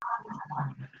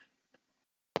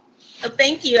Well,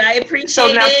 thank you. I So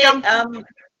appreciate now, it.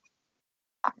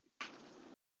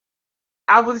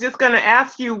 I was just going to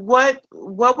ask you what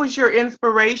was your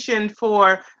inspiration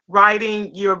for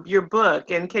writing your book,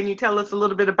 and can you tell us a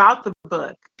little bit about the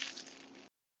book?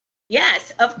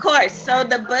 Yes, of course. So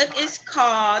the book is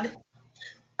called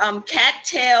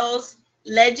Cattails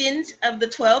Legends of the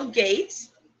 12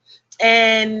 Gates,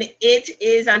 and it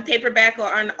is on paperback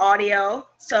or on audio.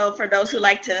 So for those who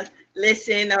like to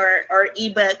listen, or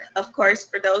ebook, of course,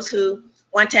 for those who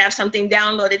want to have something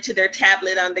downloaded to their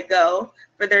tablet on the go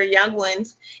for their young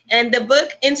ones. And the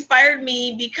book inspired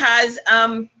me because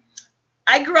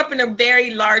I grew up in a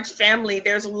very large family.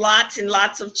 There's lots and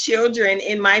lots of children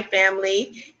in my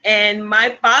family. And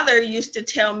my father used to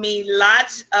tell me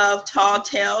lots of tall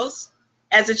tales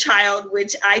as a child,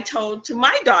 which I told to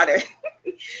my daughter.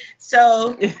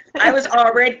 So I was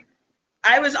already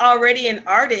an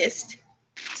artist.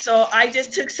 So I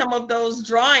just took some of those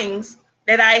drawings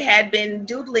that I had been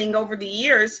doodling over the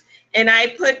years, and I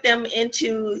put them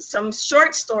into some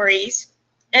short stories.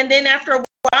 And then after a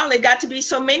while, it got to be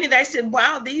so many that I said,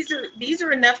 wow, these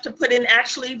are enough to put in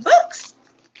actually books.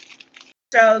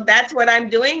 So that's what I'm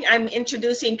doing. I'm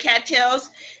introducing Cattails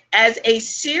as a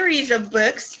series of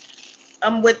books.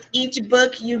 With each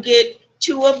book, you get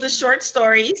 2 of the short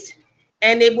stories,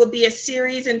 and it will be a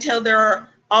series until they're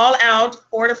all out,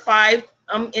 4 to 5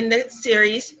 in the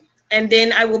series. And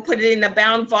then I will put it in a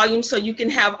bound volume so you can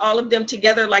have all of them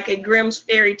together like a Grimm's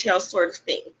fairy tale sort of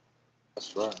thing.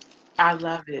 That's right. I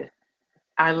love it.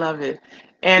 I love it.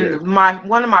 Yes. And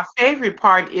one of my favorite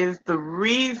part is the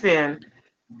reason,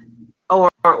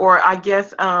 or I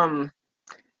guess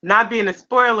not being a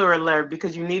spoiler alert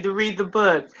because you need to read the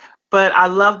book, but I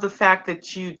love the fact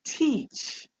that you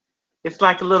teach. It's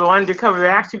like a little undercover. They're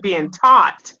actually being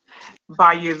taught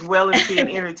by you as well as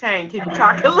being entertained. Can you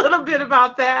talk a little bit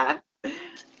about that?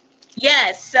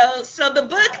 Yes, so the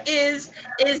book is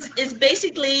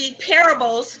basically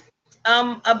parables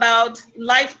about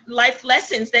life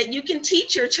lessons that you can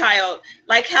teach your child,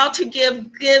 like how to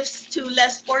give gifts to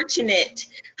less fortunate,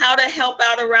 how to help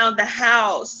out around the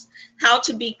house, how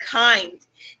to be kind.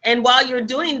 And while you're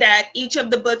doing that, each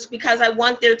of the books, because I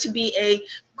want there to be a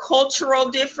cultural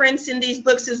difference in these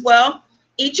books as well,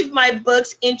 each of my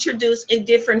books introduce a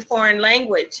different foreign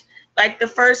language. Like the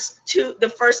first two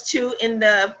in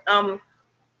the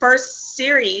first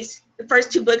series, the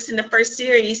first 2 books in the first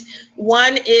series,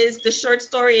 one is the short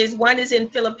story is one is in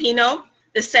Filipino.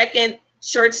 The second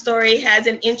short story has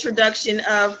an introduction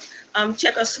of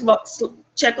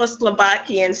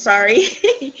Czechoslovakian,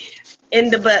 sorry,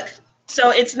 in the book.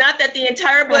 So it's not that the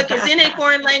entire book is in a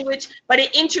foreign language, but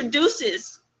it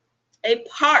introduces a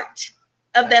part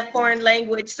of that foreign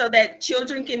language so that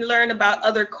children can learn about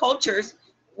other cultures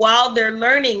while they're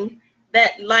learning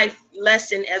that life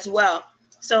lesson as well.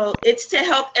 So it's to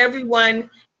help everyone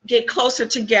get closer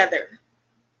together.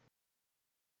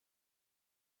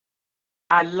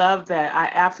 I love that. I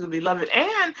absolutely love it.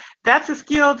 And that's a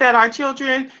skill that our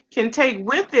children can take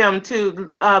with them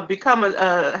to become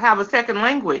have a second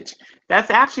language. That's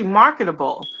actually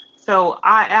marketable. So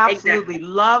I absolutely Exactly.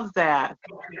 love that.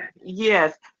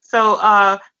 Yes.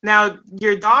 So now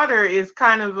your daughter is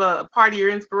kind of a part of your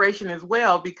inspiration as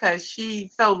well because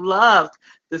she so loved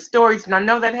the stories. And I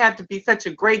know that had to be such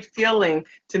a great feeling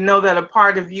to know that a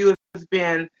part of you has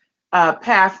been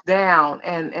passed down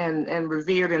and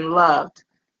revered and loved.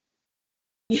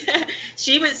 Yeah,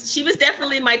 she was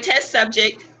definitely my test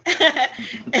subject.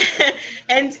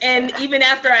 And even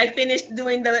after I finished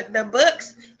doing the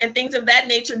books and things of that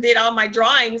nature, did all my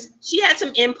drawings, she had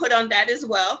some input on that as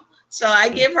well. So I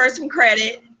give her some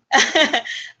credit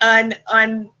on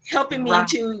helping me Right.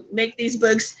 to make these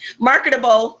books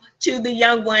marketable to the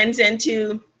young ones and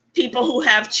to people who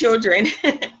have children.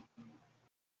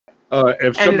 If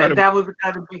And somebody that was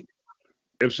got to be.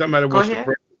 if somebody Go wants to ahead.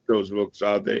 purchase those books,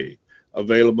 are they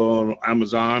available on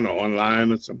Amazon or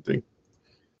online or something?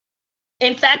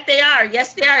 In fact, they are.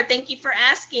 Yes, they are. Thank you for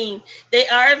asking. They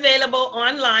are available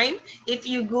online. If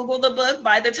you Google the book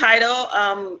by the title,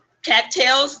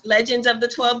 Cattails, Legends of the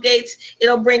 12 Gates,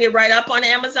 it'll bring it right up on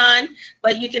Amazon.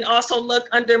 But you can also look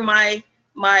under my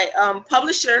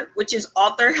publisher, which is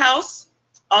Author House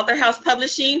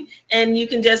Publishing, and you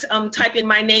can just type in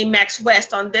my name, Max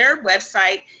West, on their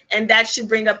website, and that should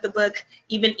bring up the book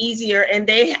even easier. And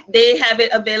they have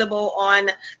it available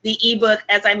on the ebook,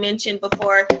 as I mentioned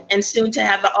before, and soon to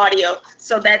have the audio.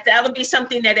 So that'll be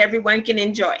something that everyone can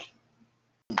enjoy.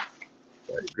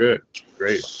 Very good.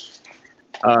 Great.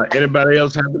 Anybody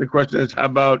else have any questions? How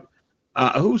about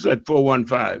who's at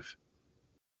 415?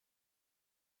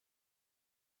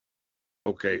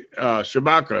 Okay.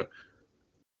 Shabaka.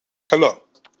 Hello.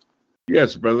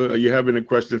 Yes, brother. Are you having a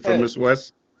question for Hey. Miss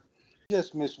West?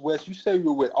 Yes, Miss West. You say you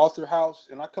were with Author House,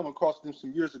 and I come across them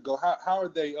some years ago. How are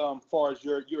they? Far as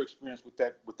your experience with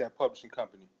that publishing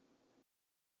company?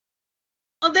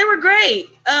 Oh, they were great.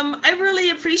 I really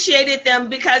appreciated them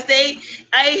because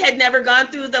I had never gone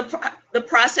through the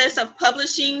process of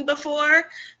publishing before,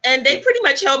 and they pretty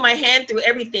much held my hand through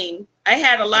everything. I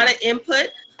had a lot of input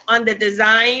on the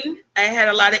design. I had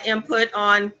a lot of input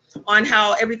on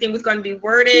how everything was going to be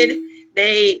worded.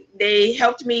 They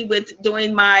helped me with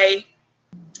doing my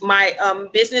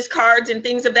business cards and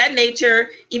things of that nature.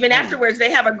 Even afterwards, they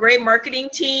have a great marketing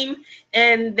team,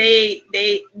 and they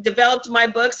developed my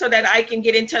book so that I can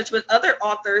get in touch with other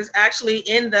authors actually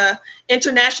in the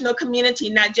international community,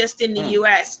 not just in the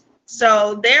US.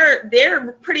 So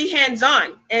they're pretty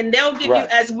hands-on, and they'll give you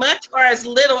as much or as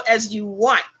little as you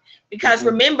want, because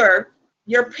remember,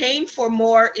 you're paying for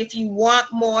more if you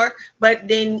want more, but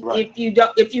then if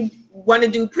you want to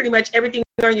do pretty much everything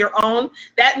on your own,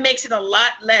 that makes it a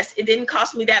lot less. It didn't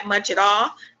cost me that much at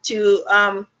all to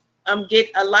get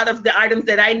a lot of the items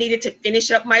that I needed to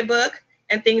finish up my book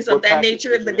and things of that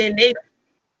nature. But then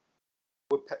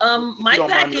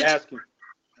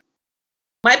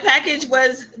my package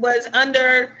was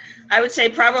under, I would say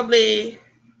probably,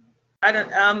 I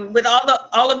don't with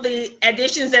all of the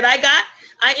additions that I got,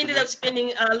 I ended up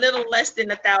spending a little less than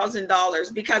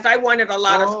 $1,000 because I wanted a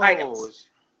lot of items.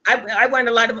 I wanted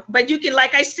a lot of, but you can,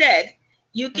 like I said,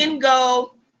 you can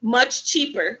go much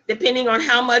cheaper depending on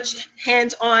how much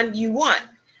hands-on you want.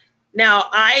 Now,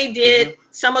 I did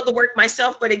some of the work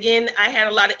myself, but again, I had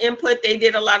a lot of input. They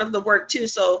did a lot of the work too.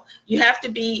 So you have to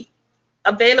be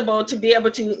available to be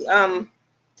able to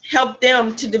help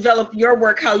them to develop your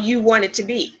work how you want it to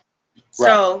be.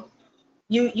 So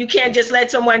you can't just let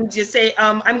someone just say,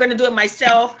 I'm going to do it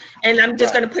myself, and I'm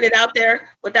just going to put it out there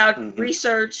without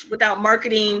research, without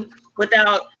marketing,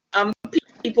 without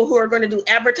people who are going to do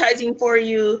advertising for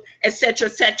you, et cetera,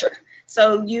 et cetera.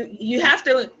 So you have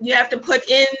to put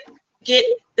in, get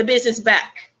the business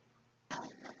back.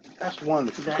 That's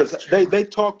wonderful, because they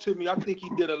talked to me. I think he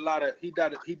did a lot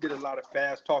of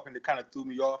fast talking that kind of threw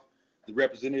me off. The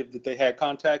representative that they had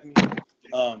contact me.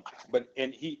 I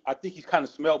think he kind of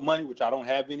smelled money, which I don't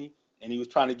have any, and he was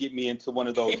trying to get me into one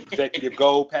of those executive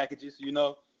gold packages,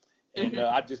 and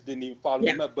I just didn't even follow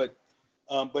him up. But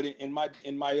in my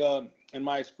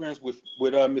experience with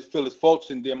Miss Phyllis Fultz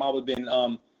and them, I was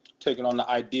been taking on the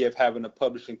idea of having a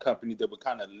publishing company that would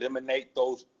kind of eliminate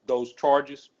those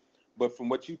charges. But from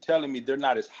what you're telling me, they're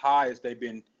not as high as they've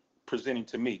been presenting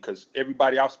to me, because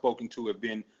everybody I've spoken to have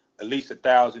been at least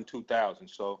 $1,000, $2,000.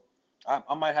 So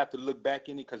I might have to look back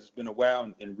in it because it's been a while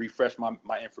and refresh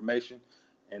my information.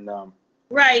 And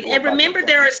right. And remember,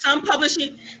 there are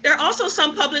also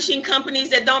some publishing companies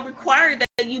that don't require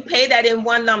that you pay that in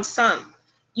one lump sum.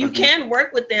 You can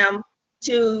work with them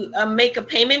to make a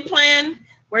payment plan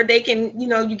where they can,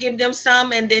 you give them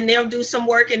some, and then they'll do some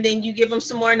work, and then you give them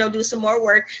some more, and they'll do some more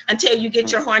work until you get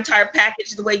your whole entire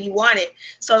package the way you want it.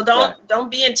 So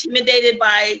don't be intimidated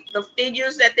by the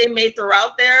figures that they may throw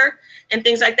out there and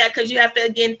things like that, because you have to,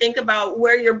 again, think about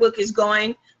where your book is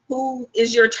going, who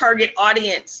is your target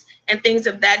audience, and things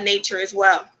of that nature as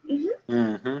well.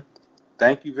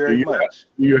 Thank you very much.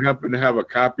 Do you happen to have a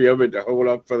copy of it to hold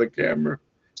up for the camera?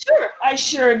 Sure, I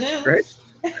sure do. Great.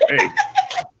 Hey.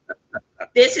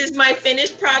 This is my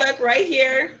finished product right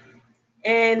here.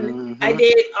 And I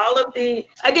did all of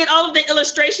the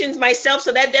illustrations myself,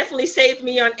 so that definitely saved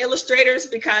me on illustrators,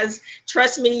 because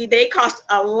trust me, they cost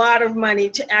a lot of money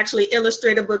to actually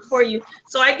illustrate a book for you.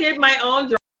 So I did my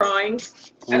own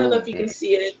drawings. I don't know if you can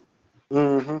see it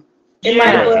in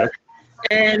my book.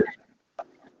 And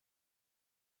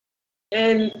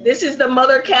this is the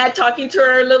mother cat talking to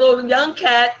her little young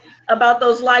cat about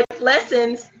those life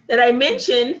lessons that I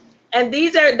mentioned. And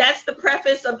that's the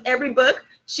preface of every book.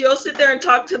 She'll sit there and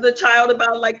talk to the child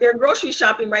about like their grocery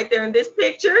shopping right there in this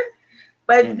picture.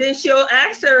 But then she'll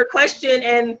ask her a question,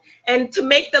 and to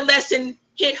make the lesson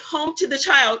hit home to the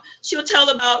child, she'll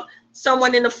tell about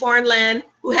someone in a foreign land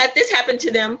who had this happen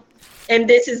to them. And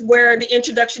this is where the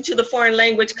introduction to the foreign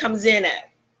language comes in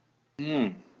at.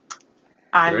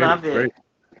 I love it.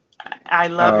 I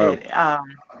love it.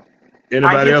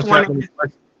 Anybody else have any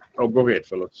questions? Oh, go ahead,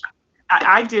 Phyllis.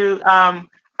 I do. I'm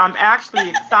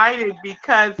actually excited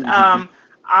because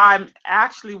I'm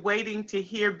actually waiting to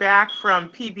hear back from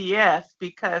PBS,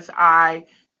 because I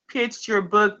pitched your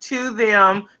book to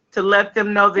them to let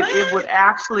them know that it would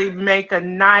actually make a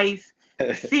nice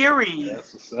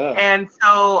series. And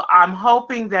so I'm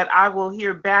hoping that I will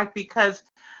hear back, because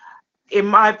in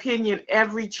my opinion,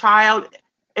 every child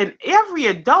and every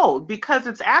adult, because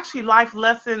it's actually life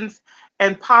lessons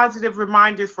and positive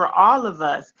reminders for all of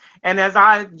us. And as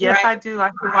I do. I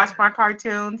can watch my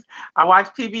cartoons. I watch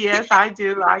PBS. I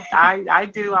do. I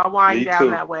do. I wind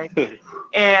down that way.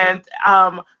 And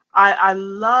I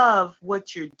love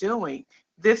what you're doing.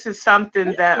 This is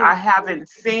something that I haven't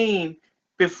seen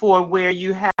before, where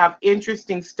you have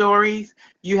interesting stories,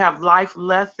 you have life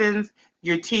lessons,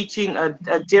 you're teaching a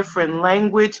different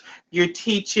language, you're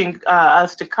teaching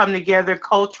us to come together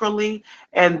culturally,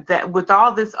 and that with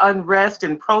all this unrest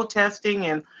and protesting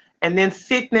and then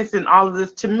sickness and all of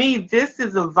this, to me, this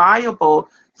is a viable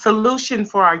solution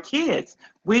for our kids.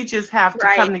 We just have to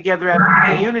come together as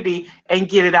a community and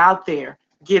get it out there,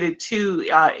 get it to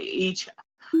each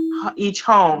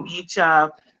home,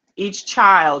 each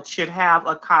child should have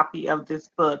a copy of this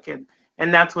book,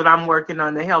 and that's what I'm working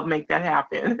on to help make that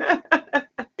happen.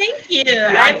 Thank you.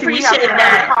 I appreciate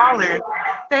that. Caller.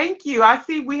 Thank you. I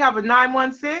see we have a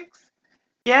 916.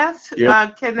 Yes.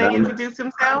 Yep. Can they introduce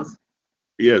themselves?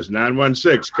 Yes,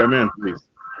 916. Come in, please.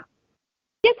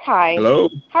 Yes, hi. Hello.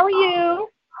 How are you?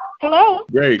 Hello.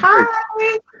 Great. Hi.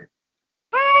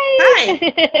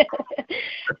 Hi.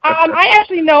 I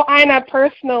actually know Ina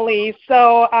personally,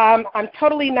 so I'm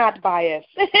totally not biased.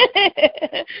 But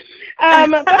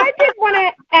I did want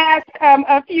to ask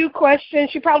a few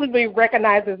questions. She probably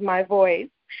recognizes my voice.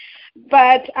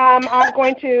 But I'm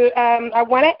going to, I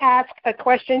want to ask a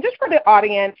question just for the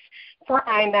audience, for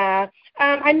Ina.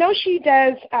 I know she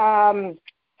does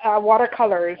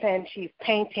watercolors, and she's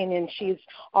painting, and she's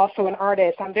also an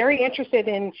artist. I'm very interested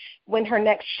in when her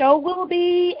next show will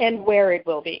be and where it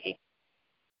will be.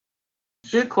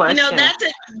 Good question. You know,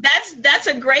 that's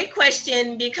a great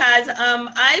question, because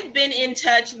I've been in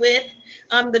touch with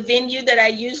the venue that I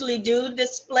usually do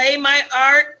display my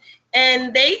art,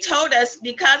 and they told us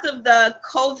because of the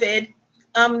COVID,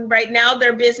 right now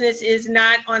their business is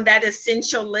not on that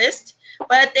essential list.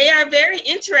 But they are very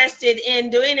interested in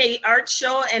doing an art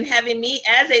show and having me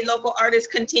as a local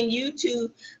artist continue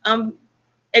to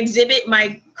exhibit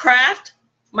my craft,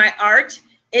 my art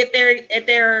at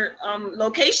their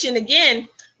location again.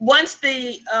 Once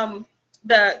the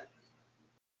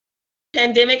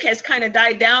pandemic has kind of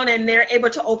died down and they're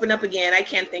able to open up again. I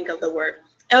can't think of the word,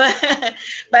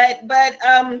 but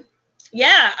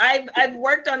yeah, I've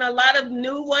worked on a lot of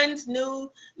new ones,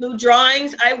 new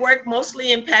drawings. I work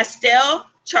mostly in pastel,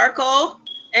 charcoal,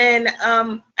 and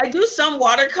I do some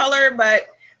watercolor, but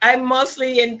I'm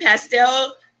mostly in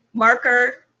pastel,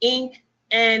 marker, ink,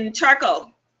 and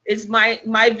charcoal. Is my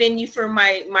venue for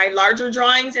my larger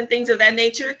drawings and things of that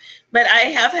nature. But I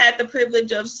have had the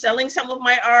privilege of selling some of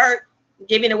my art,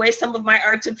 giving away some of my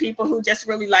art to people who just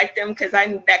really like them, because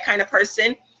I'm that kind of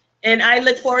person. And I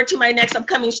look forward to my next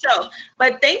upcoming show.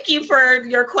 But thank you for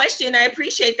your question. I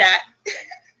appreciate that.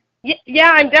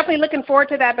 Yeah, I'm definitely looking forward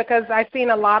to that, because I've seen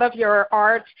a lot of your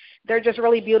art. They're just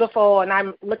really beautiful, and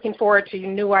I'm looking forward to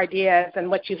new ideas and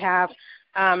what you have,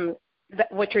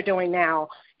 what you're doing now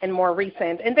and more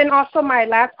recent. And then also my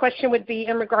last question would be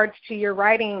in regards to your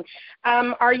writing.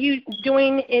 Are you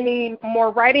doing any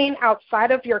more writing outside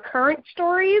of your current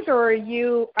stories, or are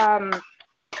you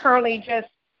currently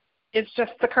it's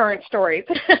just the current stories?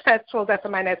 So that's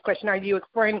my next question. Are you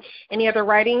exploring any other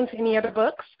writings, any other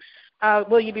books?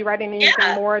 Will you be writing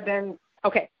anything more than,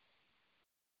 okay.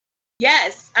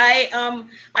 Yes, I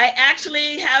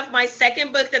actually have my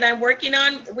second book that I'm working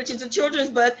on, which is a children's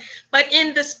book. But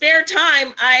in the spare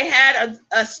time, I had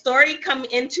a story come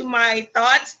into my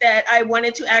thoughts that I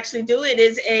wanted to actually do. It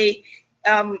is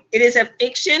a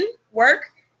fiction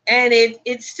work. And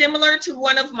it's similar to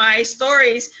one of my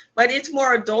stories, but it's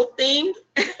more adult themed.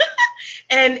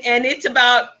 and it's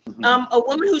about a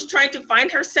woman who's trying to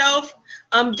find herself,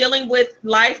 dealing with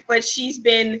life, but she's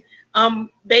been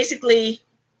basically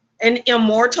an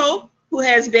immortal who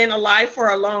has been alive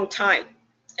for a long time.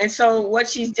 And so what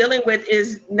she's dealing with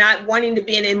is not wanting to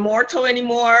be an immortal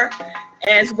anymore,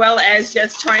 as well as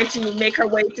just trying to make her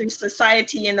way through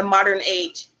society in the modern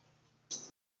age.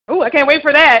 Oh, I can't wait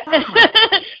for that.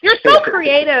 You're so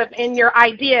creative in your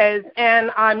ideas,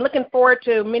 and I'm looking forward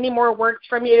to many more works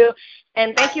from you.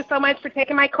 And thank you so much for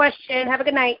taking my question. Have a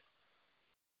good night.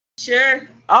 Sure.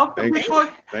 Oh, Thank you.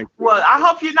 Thank you. Well, I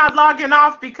hope you're not logging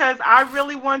off, because I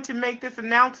really want to make this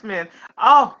announcement.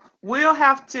 Oh, we'll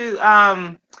have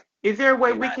to, is there a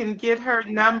way we can get her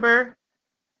number?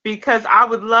 Because I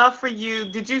would love for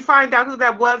you, did you find out who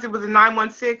that was? It was a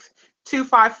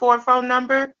 916-254 phone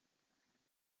number.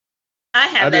 I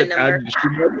have that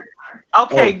number.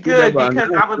 Okay, she good, never because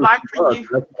announced I would who like she for was. you.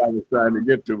 That's what I was trying to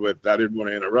get to, but I didn't want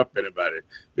to interrupt anybody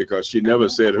because she never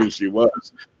said who she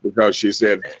was, because she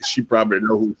said she probably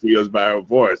know who she is by her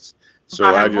voice. So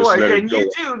By I her just voice, let it and go.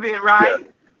 you too, then, right?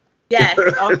 Yes.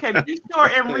 Okay, be sure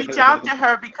and reach out to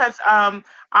her, because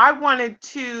I wanted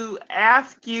to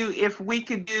ask you if we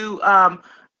could do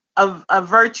a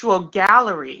virtual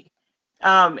gallery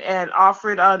and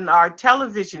offer it on our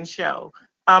television show,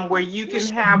 where you can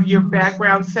have your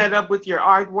background set up with your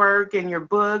artwork and your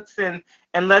books, and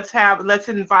let's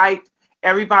invite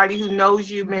everybody who knows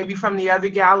you, maybe from the other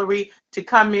gallery, to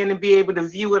come in and be able to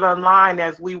view it online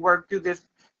as we work through this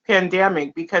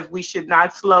pandemic, because we should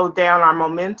not slow down our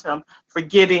momentum for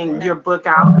getting your book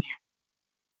out there.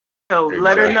 So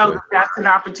let her know Exactly. that that's an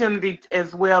opportunity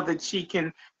as well, that she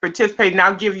can participate. And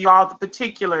I'll give you all the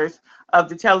particulars of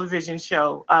the television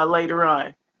show later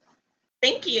on.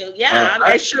 Thank you. Yeah,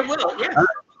 I sure will. Yeah.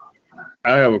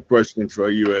 I have a question for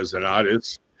you as an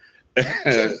artist.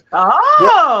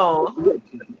 Oh,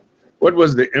 What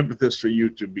was the impetus for you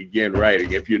to begin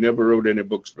writing? If you never wrote any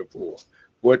books before,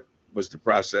 what was the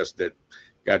process that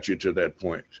got you to that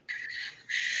point?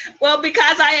 Well,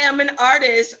 because I am an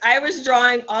artist, I was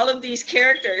drawing all of these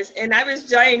characters, and I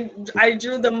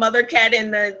drew the mother cat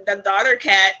and the daughter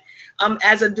cat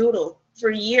as a doodle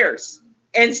for years.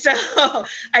 And so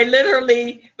I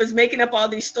literally was making up all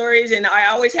these stories, and I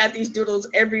always had these doodles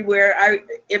everywhere.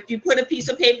 If you put a piece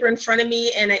of paper in front of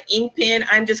me and an ink pen,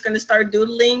 I'm just going to start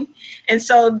doodling. And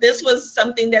so this was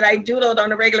something that I doodled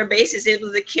on a regular basis. It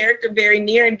was a character very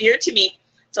near and dear to me.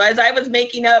 So as I was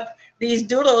making up these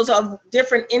doodles of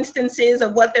different instances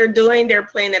of what they're doing, they're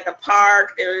playing at the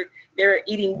park, they're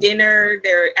eating dinner,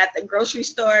 they're at the grocery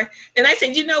store. And I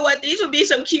said, you know what, these would be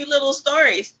some cute little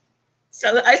stories.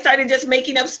 So I started just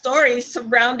making up stories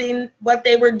surrounding what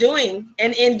they were doing.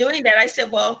 And in doing that, I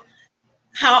said, well,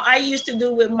 how I used to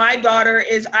do with my daughter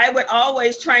is I would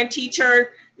always try and teach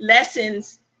her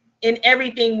lessons in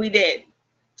everything we did.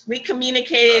 We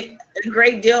communicated a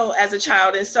great deal as a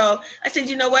child. And so I said,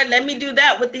 you know what, let me do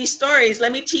that with these stories.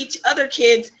 Let me teach other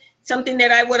kids something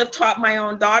that I would have taught my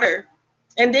own daughter.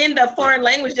 And then the foreign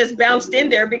language just bounced in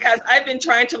there, because I've been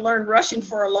trying to learn Russian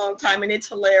for a long time, and it's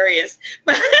hilarious.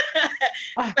 But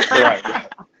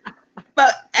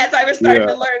as I was starting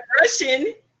to learn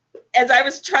Russian, as I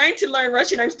was trying to learn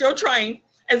Russian, I'm still trying.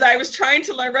 As I was trying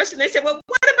to learn Russian, they said, well,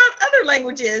 what about other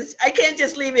languages? I can't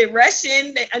just leave it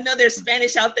Russian. I know there's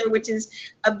Spanish out there, which is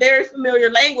a very familiar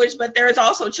language, but there's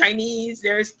also Chinese,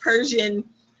 there's Persian,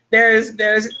 there's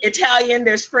Italian,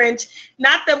 there's French,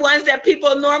 not the ones that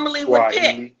people normally would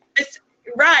pick.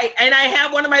 Right, and I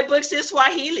have one of my books is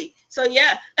Swahili. So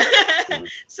yeah,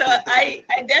 so I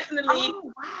definitely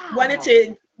wanted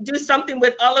to do something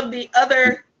with all of the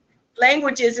other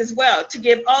languages as well, to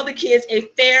give all the kids a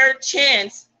fair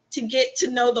chance to get to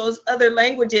know those other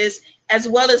languages as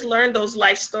well as learn those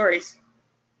life stories.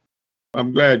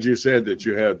 I'm glad you said that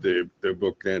you have the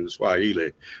book in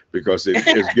Swahili, because it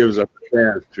gives us a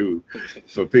chance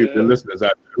for people, listeners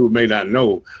out who may not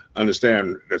know,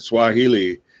 understand that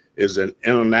Swahili is an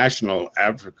international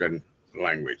African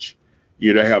language.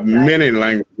 You have many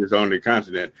languages on the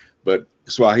continent, but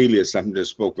Swahili is something that's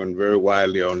spoken very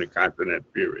widely on the continent,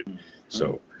 period.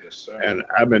 So, and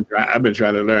I've been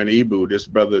trying to learn Igbo. This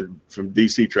brother from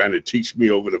DC trying to teach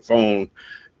me over the phone,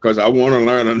 because I want to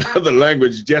learn another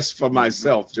language just for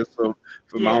myself, just for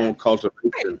my own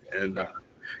cultivation. And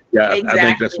exactly. I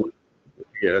think that's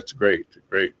great.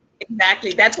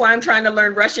 Exactly. That's why I'm trying to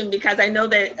learn Russian, because I know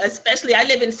that, especially I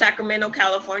live in Sacramento,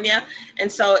 California.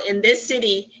 And so in this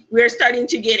city, we're starting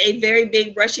to get a very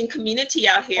big Russian community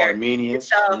out here. Armenians.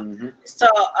 So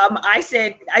I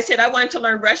said I wanted to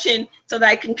learn Russian so that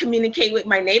I can communicate with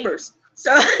my neighbors.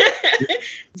 So,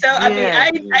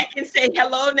 I mean, I can say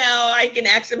hello now. I can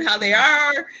ask them how they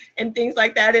are and things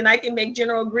like that. And I can make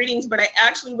general greetings, but I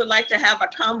actually would like to have a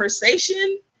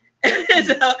conversation.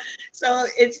 So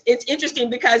it's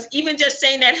interesting, because even just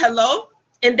saying that hello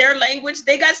in their language,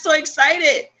 they got so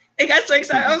excited.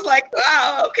 I was like,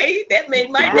 wow, okay, that made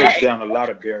my day. Breaks down a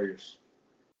lot of barriers.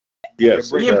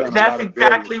 Yes, that's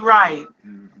exactly right.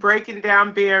 Breaking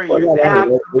down barriers.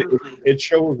 It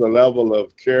shows a level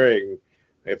of caring,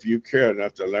 if you care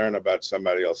enough to learn about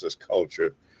somebody else's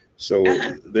culture. So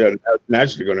they're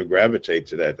naturally going to gravitate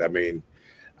to that. I mean,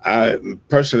 I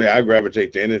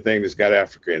gravitate to anything that's got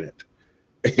Africa in it.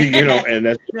 And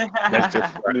that's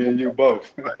just right. Me and you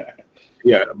both.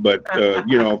 Yeah, but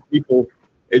people,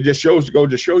 it just go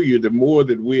to show you, the more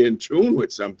that we're in tune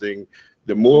with something,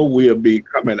 the more we'll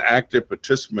become an active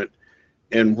participant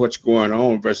in what's going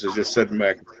on, versus just sitting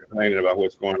back and complaining about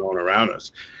what's going on around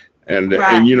us. And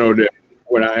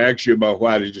when I asked you about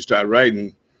why did you start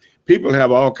writing, people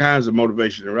have all kinds of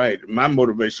motivation to write. My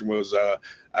motivation was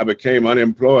I became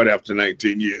unemployed after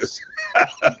 19 years.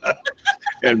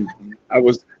 And I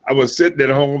was sitting at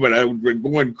home and I was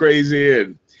going crazy,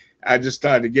 and I just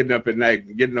started getting up at night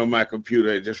and getting on my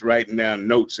computer and just writing down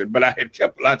notes. But I had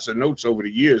kept lots of notes over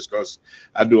the years because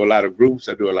I do a lot of groups,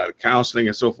 I do a lot of counseling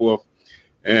and so forth.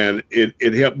 And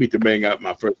it helped me to bang out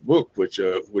my first book,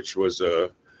 which was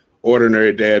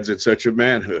Ordinary Dads in Search of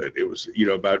Manhood. It was,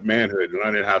 about manhood and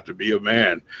learning how to be a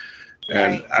man.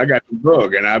 And I got the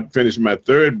book, and I finished my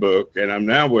third book, and I'm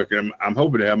now working. I'm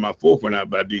hoping to have my fourth one out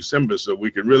by December, so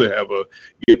we can really have a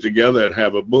get together and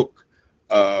have a book.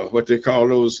 What they call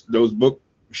those book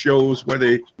shows where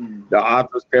the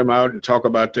authors come out and talk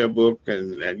about their book,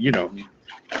 and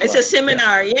It's a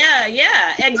seminar.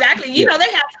 Yeah, exactly. They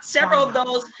have several of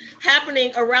those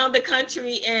happening around the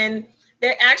country, and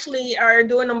they actually are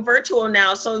doing them virtual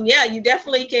now. So yeah, you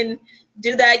definitely can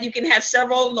do that. You can have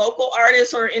several local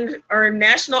artists or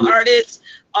national artists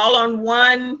all on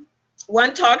one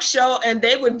talk show, and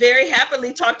they would very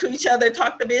happily talk to each other,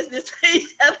 talk to business to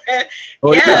each other.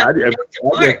 Oh yeah, I just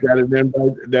got an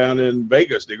invite down in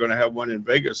Vegas. They're going to have one in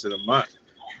Vegas in a month.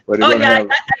 But I got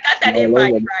that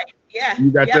invite, right? Yeah.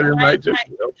 You got that invite too?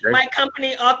 Okay. My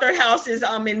company, Author House, is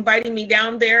inviting me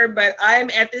down there, but I'm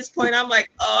at this point, I'm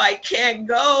like, oh, I can't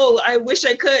go. I wish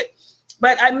I could.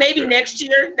 But maybe next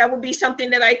year, that would be something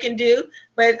that I can do.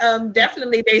 But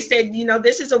definitely, they said,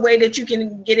 this is a way that you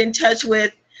can get in touch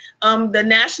with the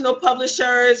national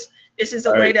publishers. This is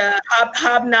a way to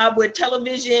hobnob with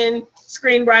television,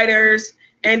 screenwriters,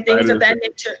 and things of that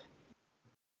nature.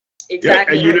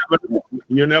 Exactly. Yeah, and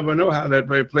you never know how that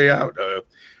may play out.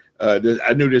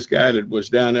 I knew this guy that was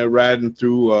down there riding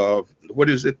through, what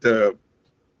is it, the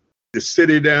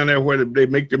city down there where they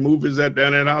make the movies at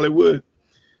down in Hollywood?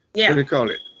 Yeah. What do they call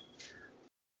it?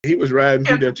 He was riding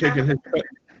through there taking his son.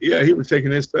 Yeah, he was taking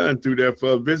his son through there for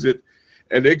a visit,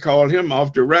 and they called him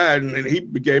off the ride, and he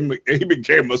became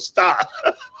a star.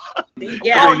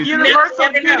 Yeah. Universal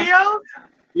Studios?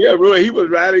 Yeah, really, he was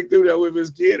riding through there with his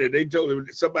kid, and they told him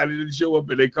somebody didn't show up,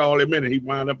 and they called him in, and he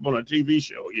wound up on a TV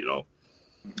show,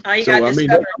 Oh, you got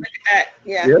discovered.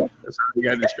 Yeah, that's how you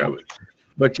got discovered.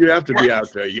 But you have to be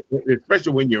out there,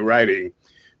 especially when you're writing,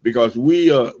 because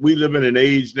we live in an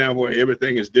age now where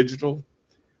everything is digital.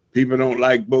 People don't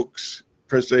like books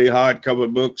per se,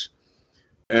 hardcover books,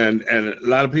 and a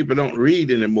lot of people don't read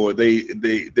anymore. They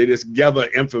just gather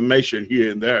information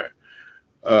here and there.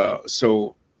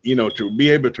 So to be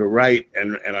able to write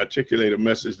and articulate a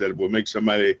message that will make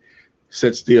somebody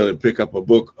sit still and pick up a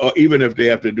book, or even if they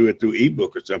have to do it through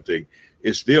ebook or something,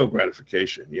 it's still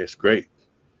gratification. Yes, great.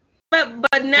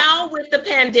 But now with the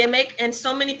pandemic and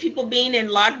so many people being in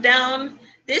lockdown,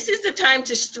 this is the time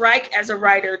to strike as a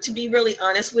writer, to be really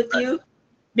honest with you,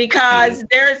 because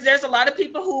there's a lot of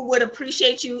people who would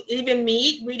appreciate you, even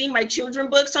me, reading my children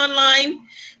books online,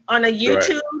 on a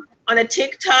YouTube, on a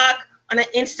TikTok, on an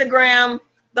Instagram.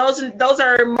 Those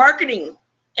are marketing.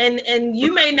 And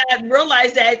you may not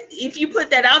realize that if you put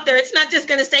that out there, it's not just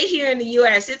going to stay here in the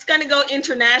U.S. It's going to go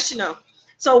international.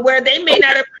 So where they may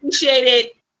not appreciate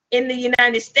it in the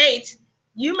United States,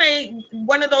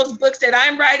 one of those books that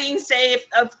I'm writing, say if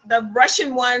of the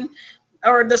Russian one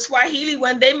or the Swahili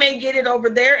one, they may get it over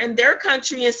there in their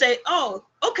country and say, oh,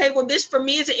 okay, well, this for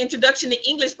me is an introduction to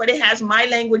English, but it has my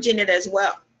language in it as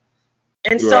well.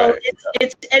 And so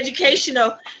it's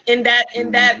educational in that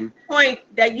point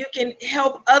that you can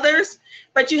help others,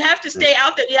 but you have to stay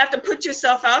out there. You have to put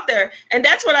yourself out there. And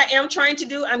that's what I am trying to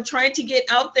do. I'm trying to get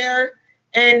out there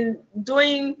and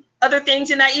doing other things.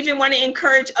 And I even want to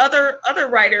encourage other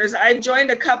writers. I've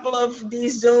joined a couple of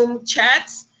these Zoom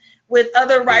chats with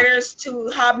other writers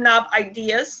to hobnob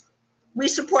ideas. We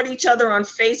support each other on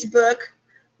Facebook.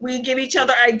 We give each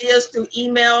other ideas through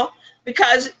email,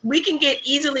 because we can get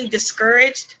easily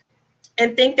discouraged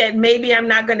and think that maybe I'm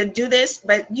not going to do this,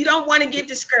 but you don't want to get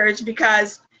discouraged,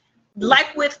 because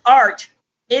like with art,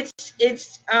 it's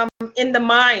in the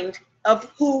mind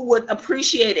of who would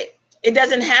appreciate it. It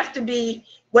doesn't have to be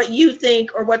what you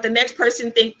think or what the next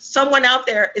person thinks. Someone out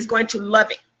there is going to love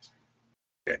it.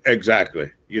 Exactly.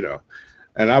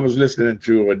 And I was listening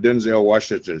to Denzel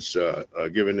Washington's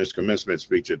giving his commencement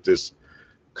speech at this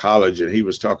college, and he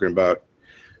was talking about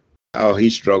how he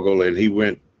struggled, and he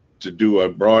went to do a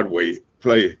Broadway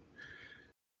play,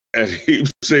 and he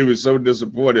was so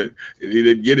disappointed, and he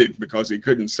didn't get it because he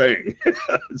couldn't sing.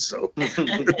 So,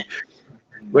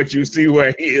 but you see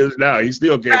where he is now. He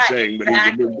still can't sing, but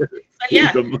I hear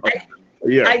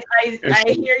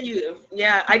you.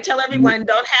 Yeah, I tell everyone,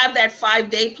 don't have that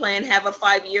 5-day plan, have a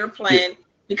 5-year plan,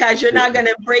 because you're not going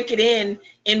to break it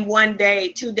in 1 day,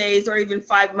 2 days, or even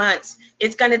 5 months.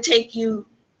 It's going to take you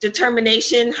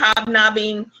determination,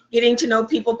 hobnobbing, getting to know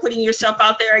people, putting yourself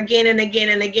out there again and again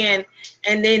and again,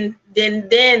 and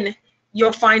then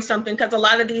you'll find something. Because a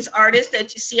lot of these artists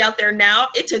that you see out there now,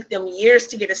 it took them years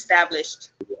to get established.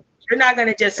 You're not going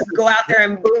to just go out there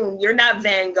and boom. You're not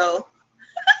Van Gogh.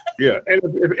 Yeah, and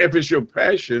if it's your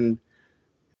passion,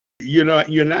 you're not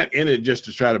in it just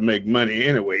to try to make money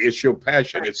anyway. It's your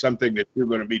passion. It's something that you're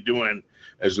going to be doing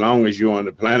as long as you're on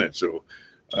the planet. So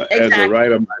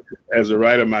Exactly. as a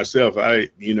writer myself, I,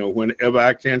 whenever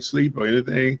I can't sleep or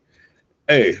anything,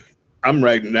 hey, I'm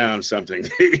writing down something.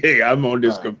 Hey, I'm on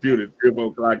this computer at 3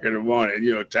 o'clock in the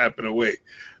morning, tapping away.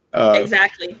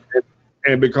 Exactly.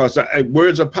 And because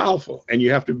words are powerful, and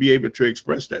you have to be able to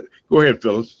express that. Go ahead,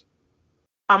 Phyllis.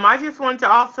 I just wanted to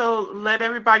also let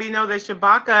everybody know that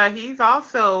Shabaka, he's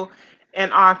also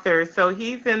an author. So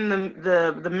he's in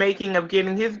the making of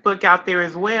getting his book out there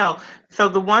as well. So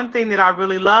the one thing that I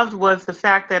really loved was the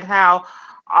fact that how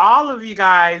all of you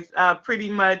guys pretty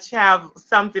much have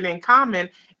something in common.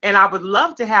 And I would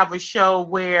love to have a show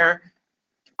where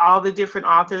all the different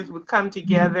authors would come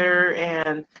together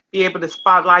and be able to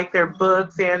spotlight their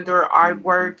books and or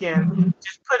artwork and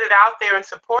just put it out there and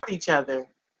support each other.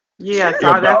 Yeah,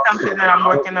 so that's something that I'm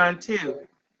working on too.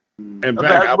 In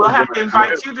fact, we'll have to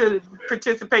invite you to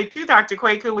participate too, Dr.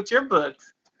 Kwaku, with your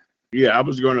books. Yeah, I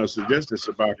was going to suggest this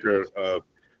about her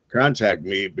contact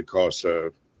me because,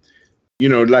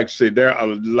 like I said, there are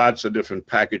lots of different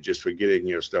packages for getting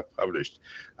your stuff published.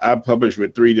 I published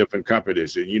with 3 different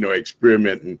companies and,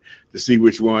 experimenting to see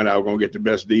which one I was going to get the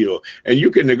best deal. And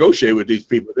you can negotiate with these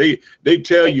people. They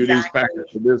tell you these packages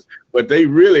for this, but they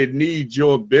really need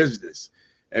your business.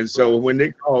 And so when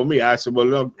they call me, I said, well,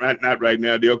 look, not right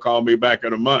now. They'll call me back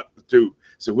in a month or 2.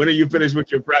 So when are you finished with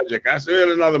your project? I said,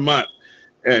 in another month.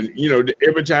 And,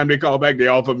 every time they call back, they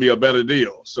offer me a better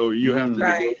deal. So you have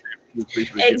to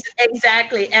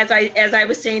Exactly. As I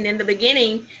was saying in the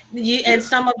beginning, and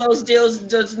some of those deals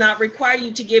does not require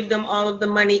you to give them all of the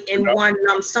money in one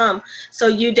lump sum. So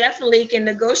you definitely can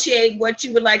negotiate what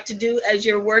you would like to do as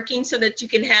you're working so that you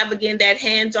can have, again, that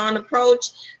hands-on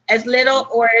approach, as little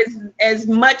or as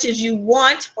much as you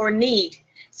want or need.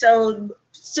 So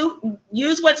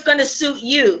use what's going to suit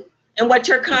you and what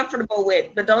you're comfortable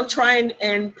with, but don't try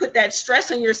and put that stress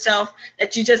on yourself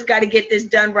that you just got to get this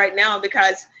done right now,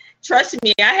 because trust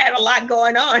me, I had a lot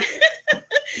going on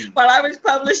while I was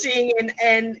publishing,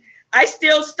 and I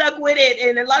still stuck with it.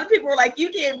 And a lot of people were like,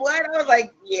 you did what? I was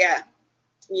like, yeah.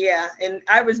 And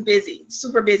I was busy,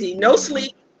 super busy, no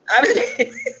sleep.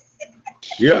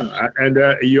 Yeah, and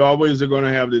you always are going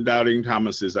to have the doubting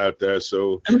Thomases out there.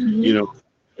 So,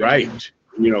 write,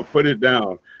 put it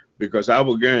down, because I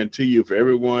will guarantee you, for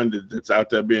everyone that's out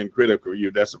there being critical of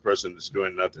you, that's a person that's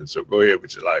doing nothing. So go ahead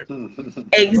with your life.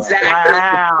 Exactly.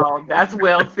 Wow, that's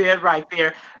well said right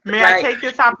there. May I take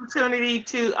this opportunity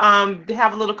to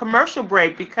have a little commercial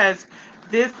break, because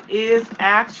this is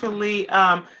actually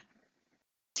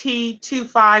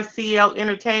T25CL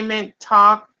Entertainment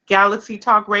Talk, Galaxy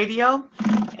Talk Radio.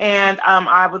 And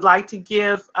I would like to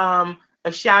give a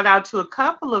shout out to a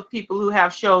couple of people who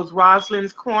have shows.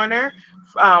 Rosalind's Corner,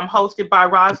 hosted by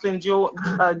Rosalind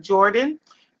Jordan.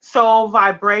 Soul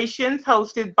Vibrations,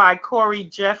 hosted by Corey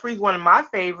Jeffries, one of my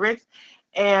favorites.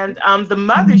 And the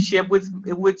Mothership,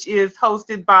 which is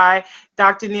hosted by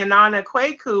Dr. Nyanana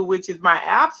Kwaku, which is my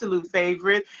absolute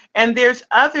favorite. And there's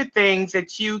other things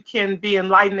that you can be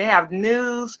enlightened. They have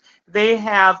news. They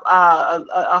have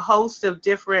a host of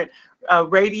different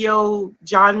radio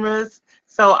genres.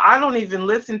 So I don't even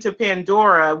listen to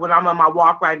Pandora when I'm on my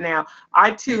walk right now.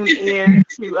 I tune in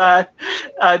to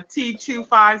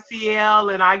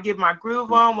T25CL, and I get my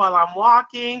groove on while I'm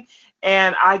walking.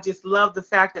 And I just love the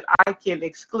fact that I can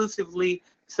exclusively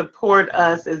support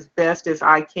us as best as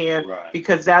I can,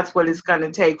 because that's what it's going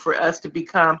to take for us to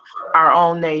become our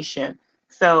own nation.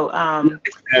 So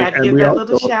I'd give that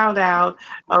little shout out.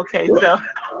 Okay, so.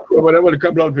 Well, there were a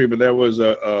couple other people. There was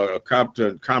a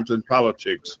Compton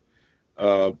Politics.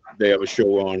 They have a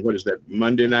show on, what is that,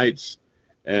 Monday nights?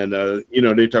 And,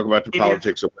 they talk about the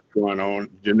politics of what's going on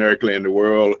generically in the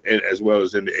world, as well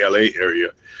as in the LA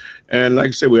area. And like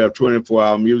I said, we have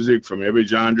 24-hour music from every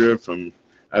genre.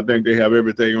 I think they have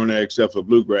everything on there except for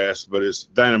bluegrass, but it's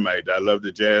dynamite. I love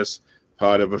the jazz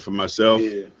part of it for myself.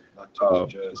 Yeah, so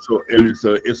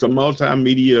it's a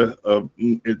multimedia.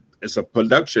 It's a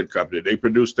production company. They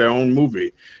produce their own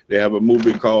movie. They have a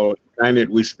movie called United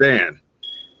We Stand.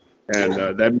 And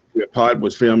that part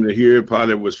was filmed here, part of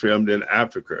it was filmed in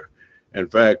Africa. In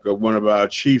fact, one of our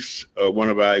chiefs, one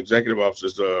of our executive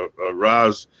officers,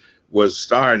 Raz was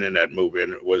starring in that movie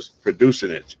and was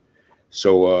producing it.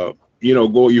 So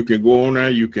you can go on there,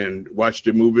 you can watch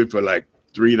the movie for like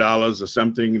 $3 or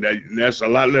something. That's a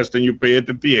lot less than you pay at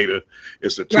the theater.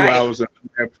 It's a 2 Right. hours and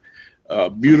a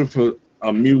half, beautiful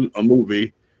a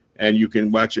movie, and you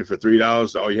can watch it for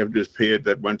 $3. All you have to do is pay it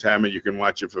that one time, and you can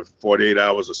watch it for 48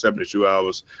 hours or 72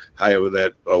 hours, however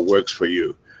that works for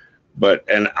you.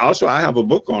 And also I have a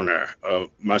book on there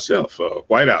myself,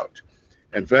 Whiteout.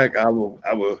 In fact, I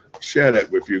will share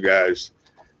that with you guys.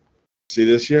 See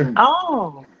this here?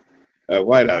 Oh.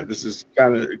 Whiteout. This is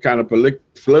kind of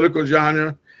political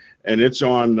genre, and it's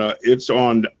on the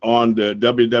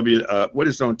what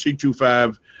is on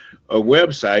T25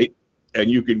 website, and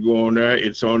you can go on there.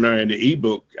 It's on there in the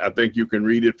ebook. I think you can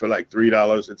read it for like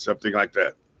 $3 and something like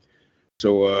that.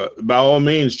 So by all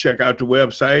means, check out the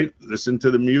website, listen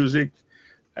to the music,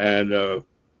 and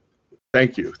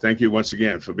thank you once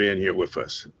again for being here with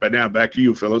us. But now back to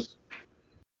you, Phyllis.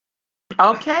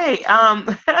 Okay.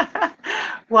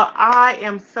 Well, I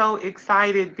am so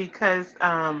excited because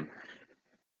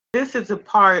this is a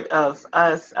part of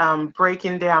us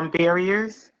breaking down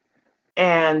barriers.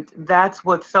 And that's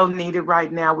what's so needed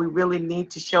right now. We really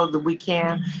need to show that we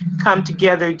can come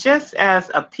together just as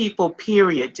a people,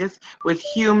 period, just with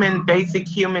basic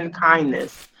human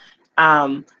kindness.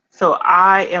 So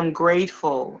I am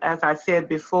grateful, as I said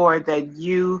before, that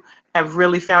you have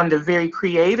really found a very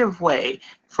creative way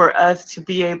for us to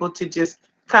be able to just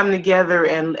come together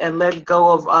and let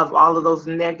go of all of those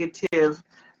negative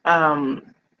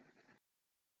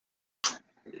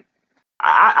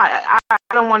I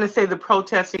don't want to say the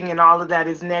protesting and all of that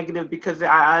is negative, because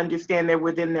I understand they're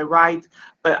within their rights,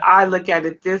 but I look at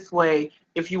it this way.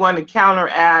 If you want to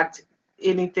counteract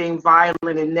anything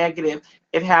violent and negative,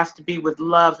 it has to be with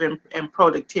love and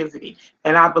productivity.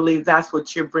 And I believe that's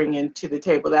what you're bringing to the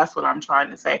table. That's what I'm trying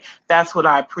to say. That's what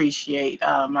I appreciate.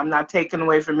 I'm not taking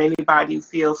away from anybody who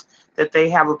feels that they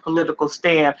have a political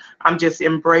stand. I'm just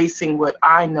embracing what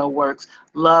I know works.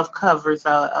 Love covers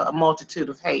a multitude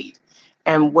of hate.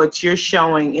 And what you're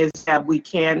showing is that we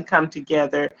can come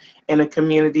together in a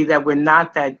community, that we're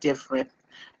not that different.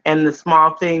 And the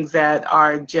small things that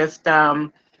are just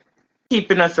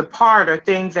keeping us apart are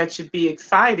things that should be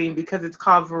exciting, because it's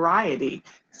called variety.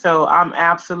 So I'm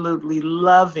absolutely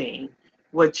loving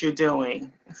what you're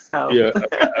doing. So Yeah,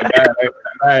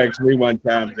 I asked me one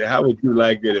time, how would you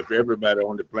like it if everybody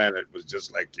on the planet was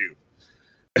just like you?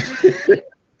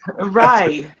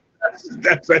 Right.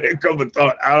 That's a heck of a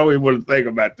thought. I don't even want to think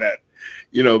about that,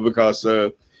 because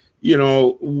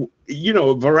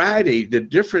variety, the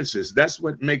differences, that's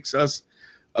what makes us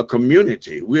a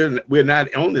community. We're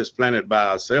not on this planet by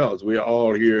ourselves. We're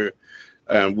all here,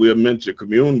 and we're meant to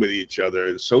commune with each other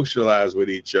and socialize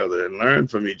with each other and learn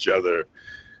from each other.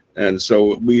 And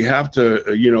so we have to,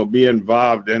 be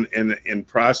involved in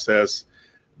process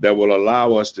that will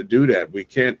allow us to do that. We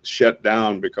can't shut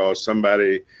down because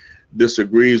somebody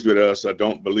disagrees with us or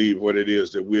don't believe what it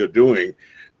is that we're doing,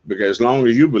 because as long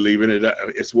as you believe in it,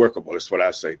 it's workable. That's what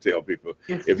I tell people.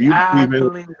 If you believe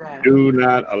in it, do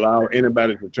not allow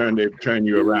anybody to turn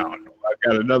you around. I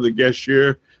got another guest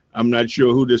here. I'm not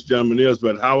sure who this gentleman is,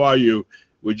 but how are you?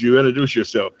 Would you introduce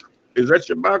yourself? Is that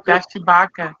Chewbacca? That's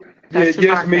Chewbacca.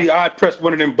 Yes, me. I pressed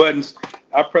one of them buttons.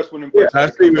 Yeah, I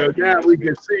see. Now we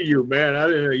can see you, man. I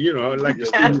didn't, I'd like to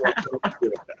see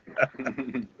you.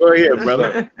 Go ahead,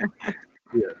 brother.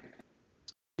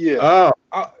 Yeah. Oh,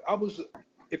 I was,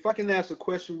 if I can ask a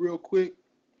question real quick,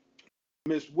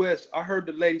 Miss West, I heard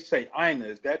the lady say Ina.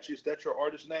 Is that your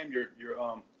artist name? Your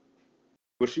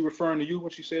was she referring to you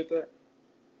when she said that?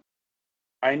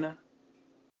 Ina?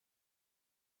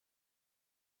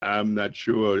 I'm not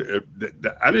sure.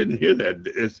 I didn't hear that.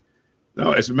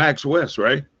 It's Max West,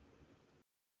 right?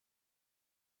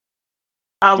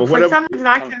 For some reason,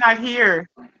 I cannot hear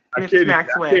Miss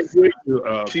Max West. I can't hear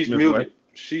you, She's Ms. muted. West.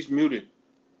 She's muted.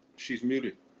 She's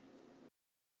muted.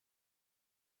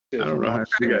 I don't know how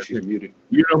she got she's muted.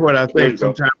 You know what I think?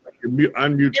 Sometimes I can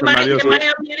unmute somebody else. Am I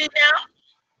unmuted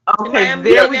now? Okay,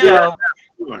 there we go.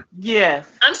 Yes.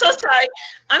 I'm so sorry.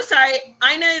 I'm sorry.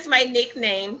 Ina is my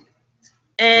nickname,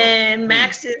 and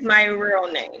Max is my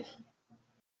real name.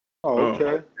 Oh,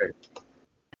 okay.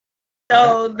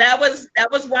 So that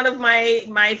was one of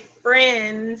my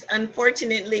friends,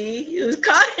 unfortunately, who's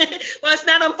called. Well, it's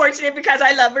not unfortunate because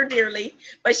I love her dearly,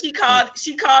 but she called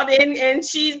in, and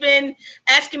she's been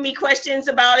asking me questions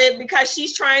about it because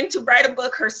she's trying to write a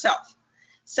book herself.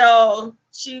 So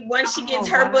once she gets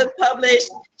her book published,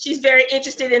 she's very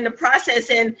interested in the process,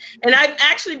 and I've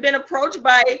actually been approached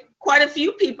by quite a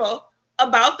few people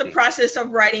about the process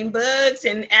of writing books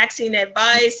and asking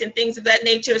advice and things of that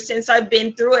nature since I've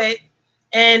been through it.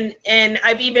 And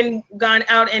I've even gone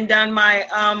out and done my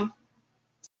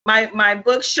my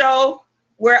book show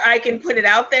where I can put it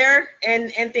out there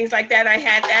and things like that. I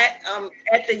had that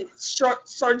at the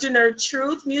Sojourner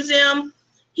Truth Museum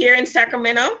here in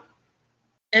Sacramento.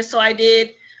 And so I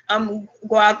did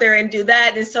go out there and do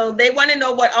that. And so they want to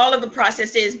know what all of the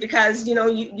process is, because, you know,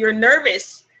 you're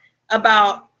nervous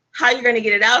about how you're going to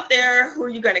get it out there, who are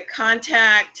you going to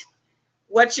contact,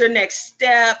 what's your next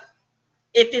step,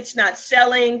 if it's not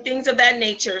selling, things of that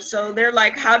nature. So they're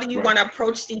like, how do you want to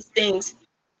approach these things?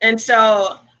 And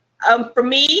so for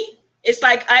me, it's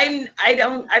like I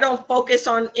don't focus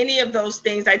on any of those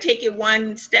things. I take it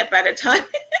one step at a time.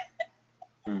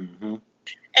 Mm-hmm.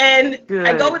 And Good.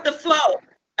 I go with the flow.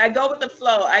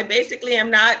 I basically am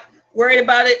not worried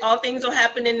about it. All things will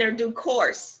happen in their due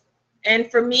course. And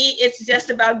for me, it's just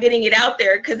about getting it out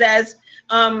there. Because as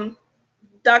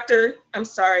Kwaku.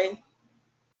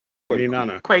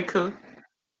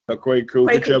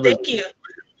 Kwaku, thank you.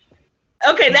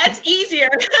 Okay, that's easier.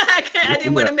 I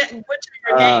didn't want to butcher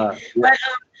your name. But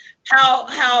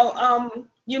how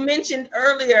you mentioned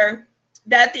earlier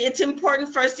that it's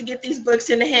important for us to get these books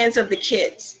in the hands of the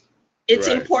kids. It's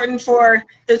Right. important for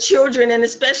the children, and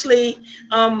especially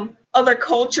other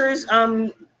cultures,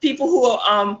 people who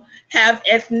have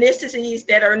ethnicities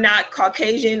that are not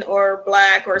Caucasian or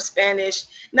Black or Spanish,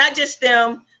 not just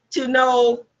them, to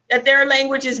know that their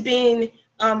language is being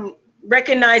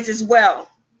recognized as well.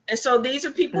 And so these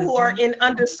are people who are in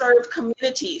underserved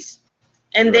communities,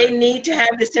 and they need to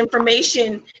have this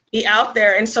information be out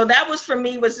there. And so that was, for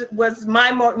me, was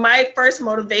my first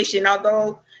motivation.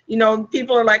 Although, you know,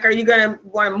 people are like, are you going to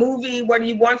want a movie? What do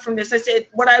you want from this? I said,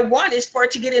 what I want is for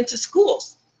it to get into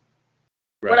schools.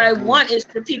 What I want is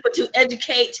for people to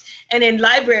educate, and in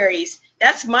libraries.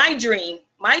 That's my dream.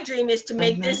 My dream is to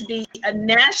make this be a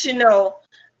national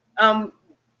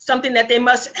something that they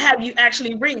must have you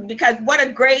actually read, because what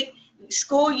a great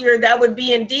school year that would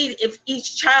be indeed if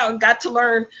each child got to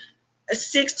learn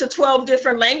 6 to 12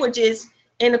 different languages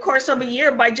in the course of a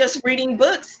year by just reading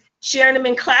books, sharing them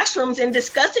in classrooms and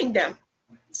discussing them.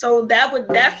 So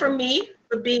that for me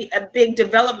would be a big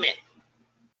development.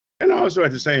 And also at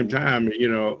the same time, you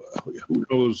know, who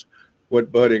knows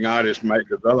what budding artists might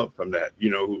develop from that?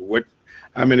 You know,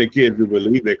 how many kids do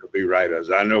believe they could be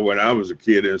writers? I know when I was a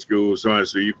kid in school, someone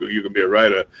said you could be a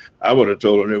writer. I would have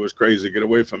told them it was crazy, get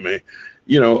away from me.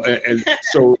 You know, and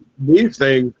so these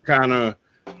things kind of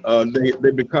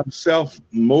they become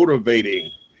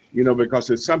self-motivating, you know, because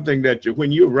it's something that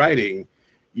when you're writing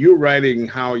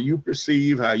how you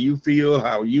perceive, how you feel,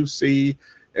 how you see,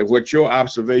 and what your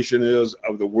observation is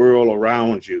of the world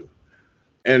around you.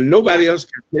 And nobody else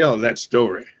can tell that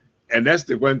story. And that's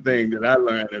the one thing that I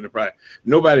learned in the practice.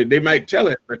 They might tell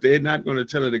it, but they're not going to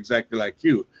tell it exactly like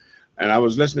you. And I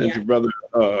was listening to Brother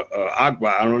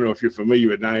Akbar. I don't know if you're familiar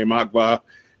with Naeem Akbar.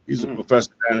 He's a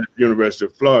professor down at the University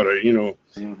of Florida, you know.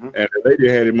 And the lady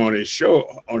had him on her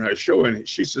show, and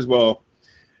she says, well,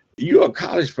 you're a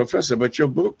college professor, but your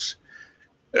books,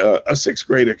 a sixth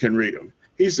grader can read them.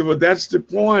 He said, well, that's the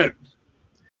point.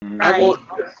 I want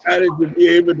everybody to be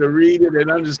able to read it and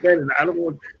understand it. I don't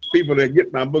want people that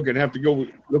get my book and have to go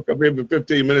look up every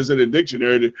 15 minutes in the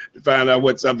dictionary to find out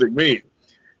what something means.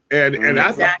 And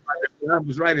I thought, when I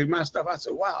was writing my stuff, I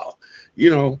said, wow, you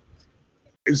know,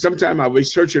 and sometimes I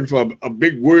was searching for a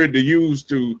big word to use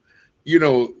to, you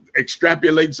know,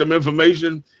 extrapolate some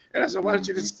information. And I said, why don't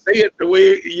you just say it the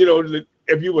way, you know,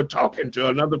 if you were talking to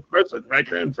another person right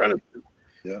there in front of you.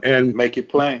 Yeah. And make it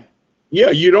plain.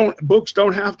 Yeah, books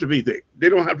don't have to be thick. They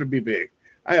don't have to be big.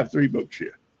 I have 3 books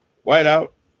here. Whiteout,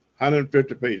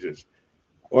 150 pages.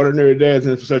 Ordinary Dads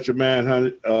and Such a Man,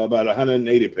 about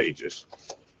 180 pages.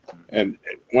 And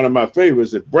one of my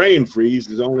favorites is Brain Freeze,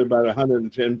 is only about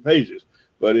 110 pages.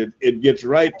 But it gets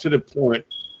right to the point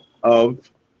of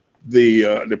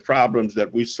the problems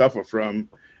that we suffer from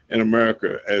in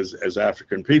America as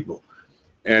African people.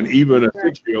 And even a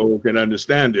 6-year-old can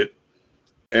understand it.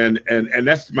 And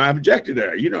that's my objective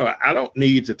there. You know, I don't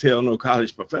need to tell no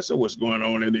college professor what's going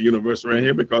on in the universe around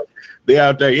here, because they're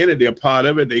out there in it, they're part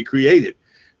of it, they create it.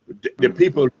 The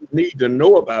people who need to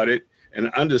know about it and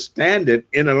understand it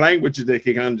in a language that they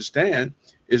can understand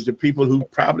is the people who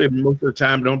probably most of the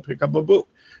time don't pick up a book.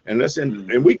 And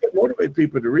we can motivate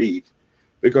people to read,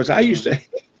 because I used to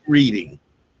hate reading.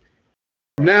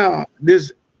 Now,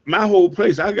 my whole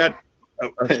place, I got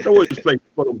a storage place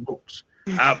full of books.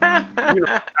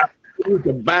 I used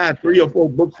to buy 3 or 4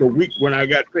 books a week when I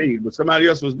got paid, but somebody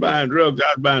else was buying drugs,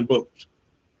 I was buying books.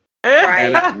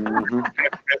 Right. And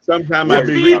sometimes I Let's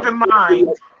be ease the mind.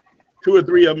 2 or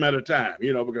 3 of them at a time,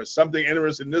 because something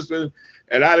interesting in this one,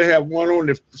 and I have one on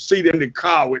the seat in the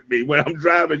car with me when I'm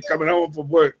driving, coming home from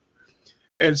work.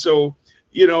 And so,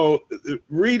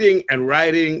 reading and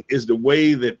writing is the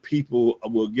way that people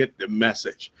will get the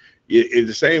message. It's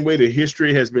the same way the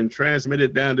history has been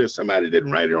transmitted down there. Somebody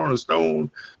didn't write it on a stone,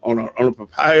 on a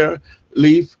papaya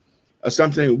leaf or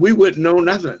something. We wouldn't know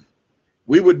nothing.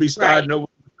 We would be starting over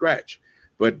from scratch.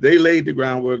 But they laid the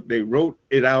groundwork. They wrote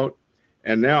it out.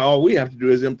 And now all we have to do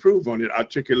is improve on it,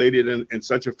 articulate it in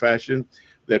such a fashion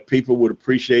that people would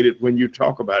appreciate it when you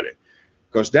talk about it.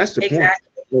 Because that's the point.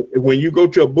 When you go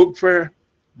to a book fair,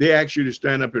 they ask you to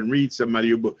stand up and read some of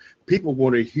your book. People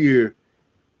want to hear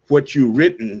what you've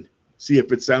written, see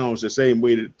if it sounds the same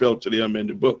way that it felt to them in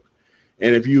the book.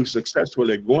 And if you're successful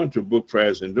at going to book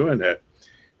fairs and doing that,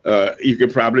 you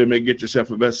can probably get yourself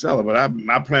a bestseller. But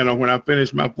I plan on, when I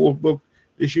finish my 4th book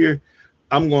this year,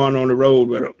 I'm going on the road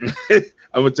with them.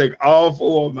 I'm going to take all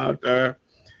 4 of them out there.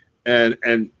 And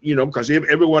because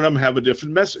every one of them have a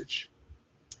different message.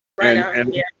 Right.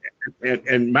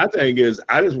 And my thing is,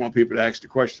 I just want people to ask the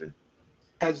question,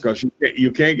 because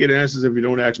you can't get answers if you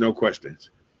don't ask no questions.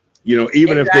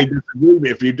 Even if they disagree,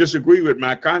 if you disagree with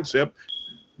my concept,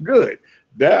 good.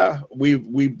 There, we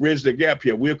bridge the gap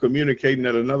here. We're communicating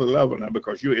at another level now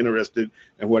because you're interested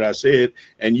in what I said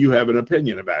and you have an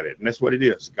opinion about it, and that's what it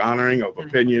is: garnering of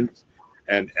opinions,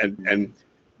 and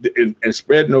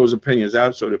spreading those opinions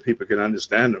out so that people can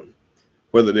understand them,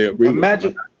 whether they agree.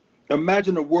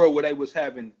 Imagine a world where they was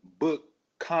having book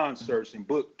concerts and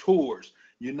book tours.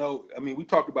 We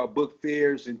talked about book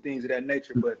fairs and things of that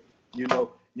nature, but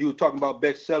you were talking about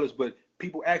bestsellers, but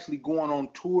people actually going on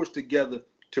tours together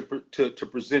to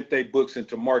present their books and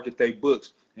to market their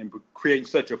books, and creating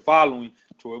such a following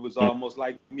to it was almost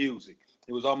like music.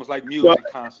 It was almost like music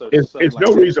concerts. It's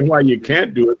no reason why you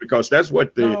can't do it, because that's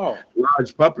what the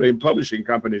large publishing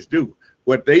companies do.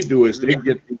 What they do is they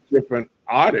get these different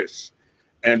artists,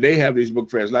 and they have these book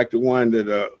fairs, like the one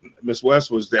that Miss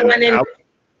West was there.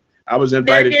 I was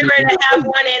invited. They're getting ready to have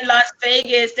one in Las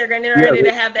Vegas. They're getting ready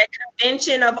to have that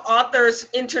convention of authors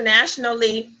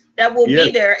internationally that will be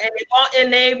there,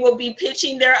 and they will be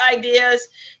pitching their ideas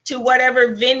to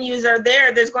whatever venues are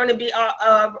there. There's going to be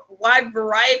a wide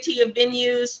variety of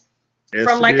venues,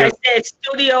 from, like I said,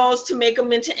 studios to make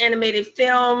them into animated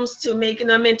films, to making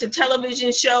them into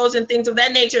television shows and things of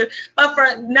that nature. But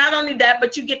for not only that,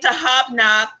 but you get to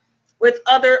hobnob with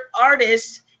other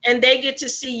artists and they get to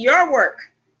see your work.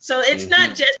 So it's not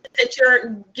just that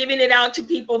you're giving it out to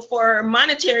people for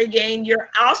monetary gain, you're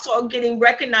also getting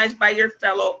recognized by your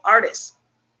fellow artists.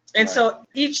 And so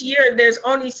each year there's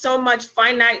only so much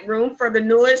finite room for the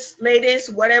newest,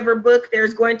 latest, whatever book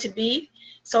there's going to be.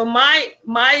 So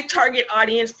my target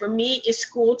audience for me is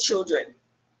school children.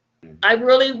 I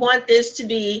really want this to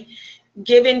be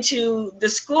given to the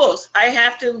schools.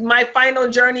 My final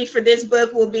journey for this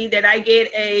book will be that I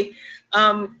get a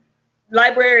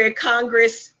Library of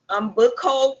Congress book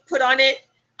code put on it.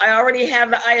 I already have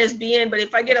the ISBN, but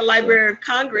if I get a Library of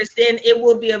Congress, then it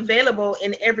will be available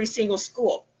in every single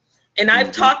school. And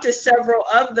I've talked to several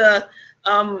of the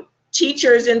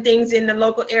teachers and things in the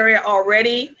local area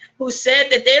already who said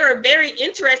that they are very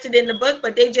interested in the book,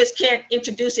 but they just can't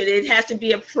introduce it. It has to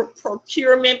be a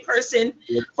procurement person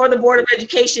for the Board of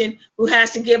Education who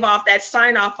has to give off that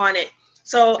sign off on it.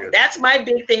 So that's my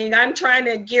big thing. I'm trying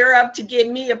to gear up to get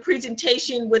me a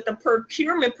presentation with a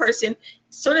procurement person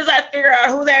as soon as I figure out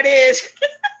who that is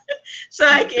so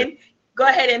I can go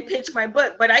ahead and pitch my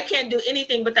book. But I can't do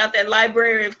anything without that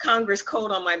Library of Congress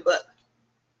code on my book.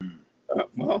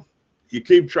 Well, you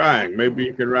keep trying. Maybe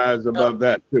you can rise above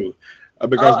that too,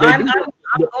 because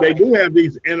they do have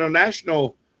these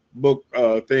international book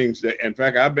things. That, in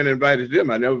fact, I've been invited to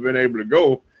them. I've never been able to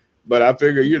go, but I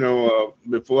figure,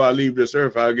 before I leave this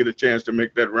earth, I'll get a chance to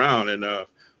make that round and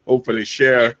hopefully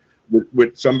share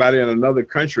with somebody in another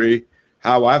country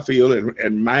how I feel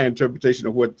and my interpretation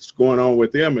of what's going on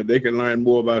with them, and they can learn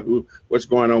more about what's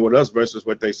going on with us versus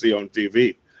what they see on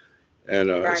TV.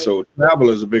 And so travel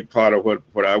is a big part of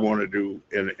what I want to do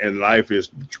in life, is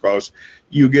because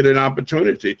you get an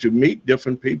opportunity to meet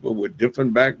different people with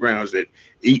different backgrounds that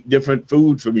eat different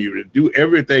food from you, to do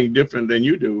everything different than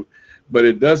you do. But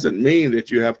it doesn't mean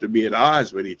that you have to be at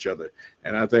odds with each other.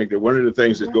 And I think that one of the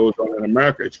things that goes on in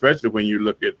America, especially when you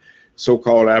look at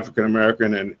so-called African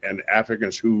American and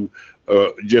Africans who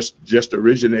just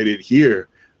originated here,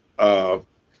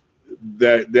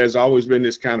 that there's always been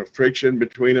this kind of friction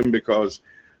between them, because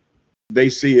they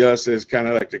see us as kind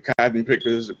of like the cotton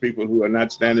pickers, the people who are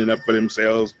not standing up for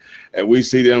themselves, and we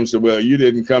see them say, "Well, you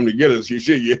didn't come to get us.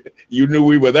 You knew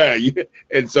we were there."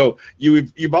 And so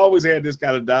you've always had this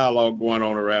kind of dialogue going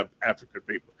on around African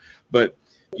people, but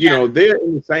they're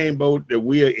in the same boat that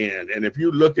we are in. And if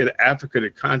you look at Africa, the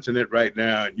continent right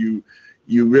now, you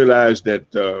realize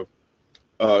that the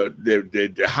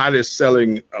hottest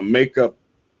selling makeup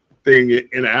thing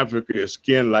in Africa is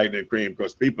skin lightening cream,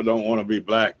 because people don't want to be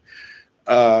black.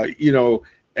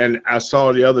 And I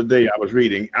saw the other day, I was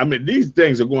reading, I mean, these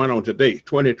things are going on today,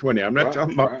 2020. I'm not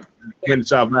talking about when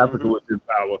South Africa was in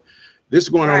power. This is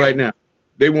going on right now.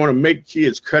 They want to make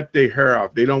kids cut their hair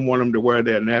off. They don't want them to wear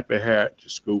their nappy hair to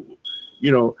school.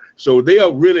 So they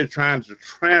are really trying to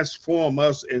transform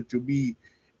us into be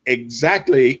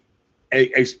exactly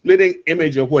a splitting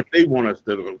image of what they want us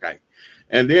to look like.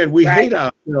 And then we hate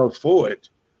ourselves for it.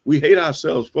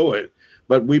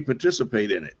 But we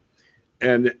participate in it.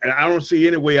 And I don't see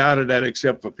any way out of that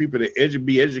except for people to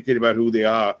be educated about who they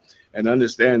are and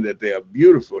understand that they are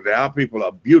beautiful, that our people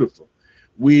are beautiful.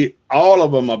 All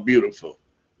of them are beautiful.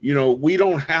 We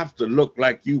don't have to look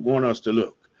like you want us to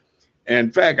look. And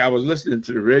in fact, I was listening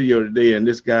to the radio today, and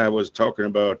this guy was talking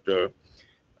about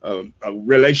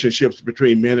relationships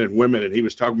between men and women. And he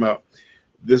was talking about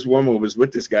this woman was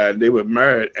with this guy, and they were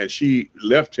married, and she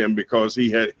left him because he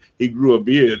grew a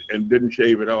beard and didn't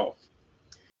shave it off.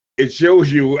 It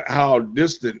shows you how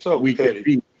distant we can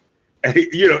be,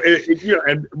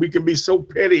 and we can be so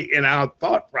petty in our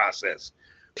thought process.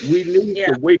 We need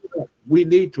to wake up. We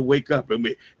need to wake up,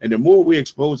 and the more we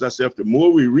expose ourselves, the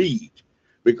more we read.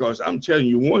 Because I'm telling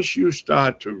you, once you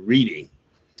start to reading,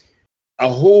 a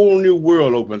whole new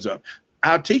world opens up.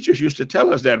 Our teachers used to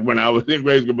tell us that when I was in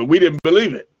grade school, but we didn't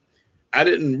believe it. I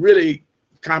didn't really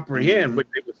comprehend what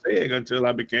they were saying until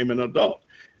I became an adult.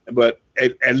 But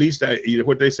at least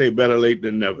what they say, better late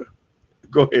than never.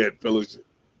 Go ahead, Phyllis.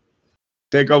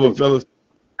 Take over, Phyllis.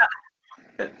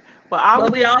 Well,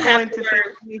 we all have to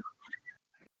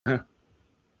say,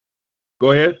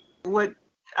 go ahead. What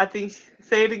I think,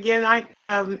 say it again,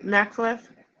 Maxwell.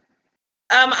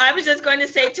 I was just going to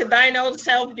say, to thine old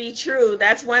self be true.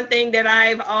 That's one thing that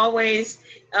I've always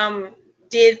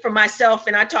did for myself,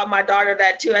 and I taught my daughter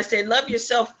that too. I said, love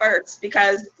yourself first,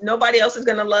 because nobody else is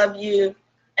going to love you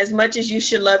as much as you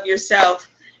should love yourself.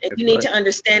 And you need to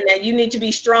understand that. You need to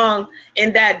be strong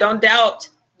in that. Don't doubt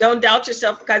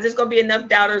yourself, because there's going to be enough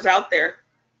doubters out there.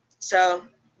 So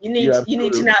you need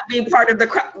to not be part of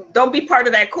don't be part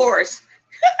of that chorus.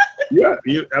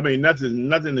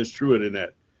 Nothing is truer than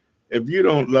that. If you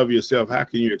don't love yourself, how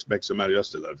can you expect somebody else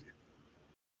to love you?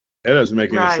 That doesn't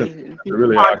make any sense.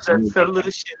 Really part of the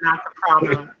solution, not the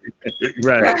problem.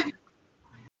 Right.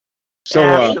 So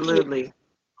absolutely.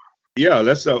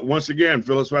 Let's once again,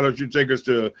 Phyllis, why don't you take us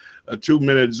to a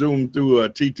 2-minute zoom through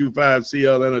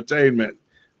T25CL Entertainment,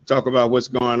 talk about what's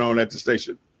going on at the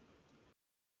station.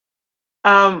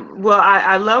 Well,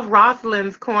 I love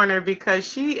Rosalind's corner because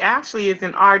she actually is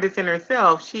an artist in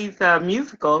herself. She's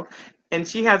musical, and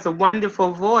she has a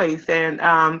wonderful voice. And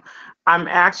I'm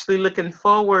actually looking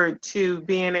forward to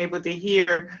being able to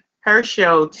hear her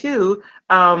show too,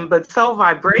 but Soul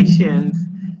Vibrations,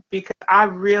 because I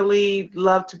really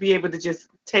love to be able to just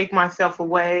take myself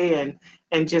away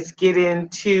and just get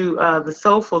into the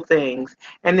soulful things.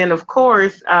 And then, of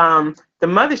course, the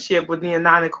Mothership with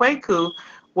Nana Kwaku.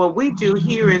 What we do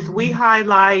here is we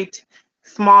highlight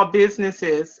small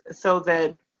businesses so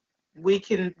that we're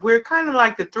kind of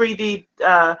like the 3D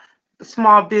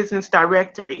small business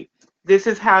directory. This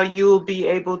is how you'll be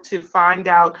able to find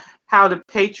out how to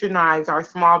patronize our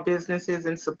small businesses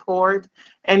and support,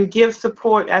 and give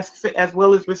support as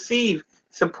well as receive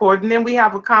support. And then we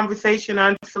have a conversation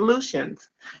on solutions.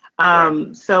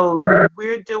 So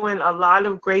we're doing a lot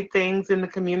of great things in the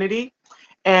community,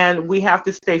 and we have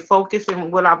to stay focused.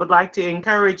 And what I would like to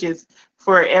encourage is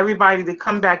for everybody to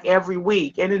come back every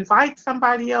week and invite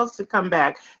somebody else to come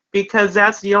back, because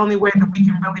that's the only way that we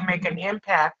can really make an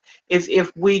impact, is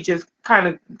if we just kind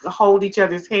of hold each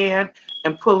other's hand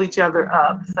and pull each other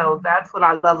up. So that's what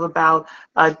I love about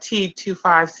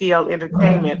T25CL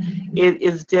Entertainment. It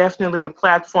is definitely a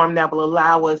platform that will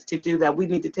allow us to do that. We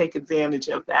need to take advantage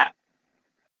of that.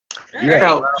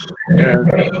 Yeah,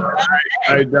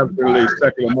 I definitely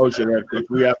second the motion that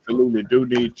we absolutely do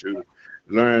need to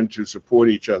learn to support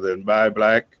each other and buy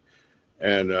black.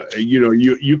 And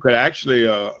you could actually,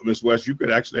 Ms. West, you could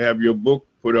actually have your book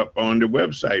put up on the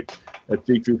website at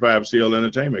T25CL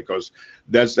Entertainment, because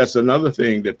that's another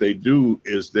thing that they do,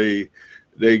 is they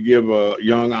give a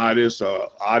young artist or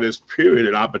artist period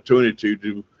an opportunity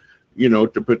to,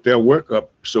 to put their work up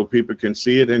so people can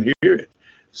see it and hear it.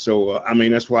 So I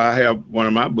mean, that's why I have one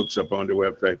of my books up on the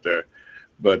website there.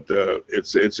 But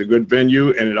it's a good venue,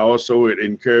 and it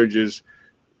encourages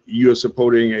you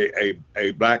supporting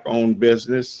a black-owned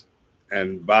business,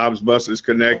 and Bob's Bus is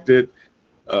connected.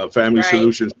 Family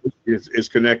Solutions is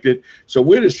connected. So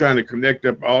we're just trying to connect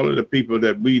up all of the people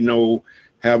that we know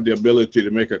have the ability to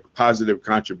make a positive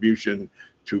contribution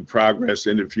to progress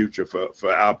in the future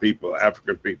for our people,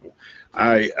 African people.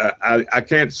 I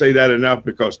can't say that enough,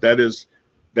 because that is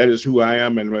who I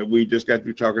am. And we just got to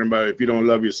be talking about, if you don't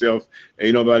love yourself,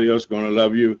 ain't nobody else going to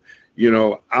love you. You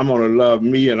know, I'm going to love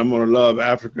me, and I'm going to love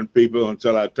African people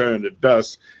until I turn to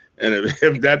dust. And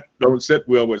if that don't sit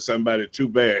well with somebody, too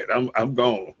bad. I'm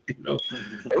gone. You know.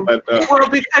 But, well,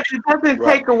 because it doesn't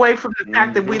take away from the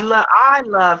fact that I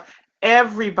love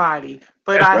everybody,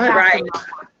 but I have to love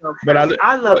myself. But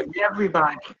I love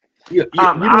everybody.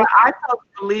 I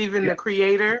believe in the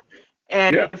Creator,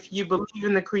 and if you believe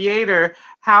in the Creator,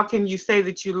 how can you say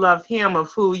that you love Him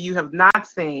of who you have not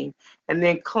seen, and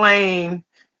then claim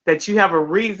that you have a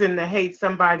reason to hate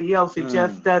somebody else? It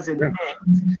just doesn't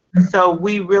fit. So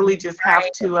we really just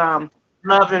have to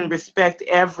love and respect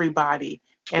everybody,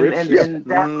 and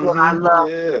that's what I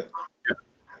love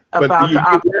about the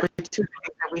opportunity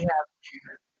that we have.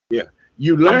 Yeah,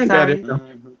 you learn that in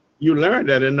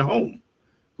the home.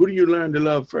 Who do you learn to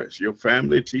love first? Your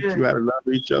family teach you how to love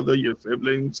each other, your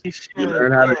siblings. You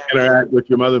learn how to interact with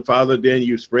your mother, father, then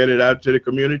you spread it out to the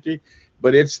community.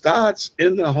 But it starts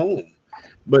in the home.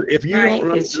 But if you don't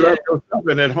love yourself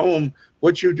at home,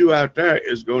 what you do out there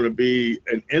is going to be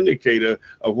an indicator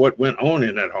of what went on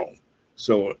in that home.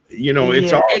 So, you know,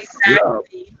 it's all love.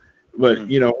 But,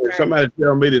 you know, if somebody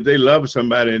tell me that they love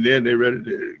somebody and then they're ready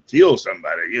to kill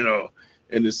somebody, you know,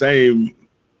 in the same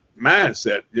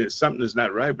mindset, there's something that's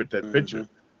not right with that picture.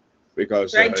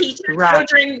 Because teach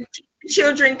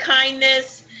children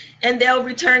kindness, and they'll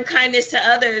return kindness to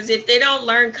others. If they don't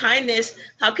learn kindness,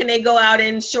 how can they go out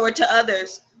and show it to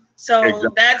others?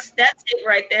 So that's it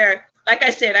right there. Like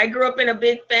I said, I grew up in a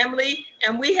big family,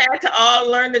 and we had to all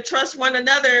learn to trust one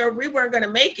another, or we weren't going to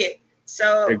make it.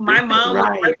 So my mom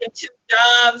was working 2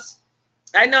 jobs.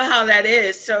 I know how that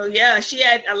is. So yeah, she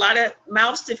had a lot of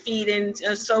mouths to feed, and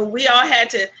so we all had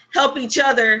to help each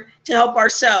other to help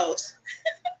ourselves.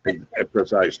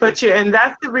 Precisely. But and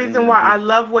that's the reason why I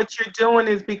love what you're doing,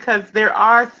 is because there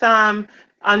are some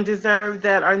undeserved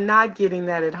that are not getting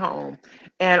that at home.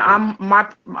 And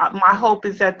my hope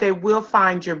is that they will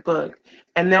find your book,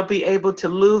 and they'll be able to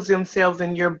lose themselves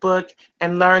in your book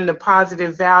and learn the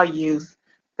positive values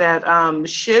that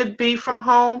should be from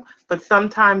home, but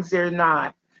sometimes they're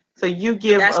not. So you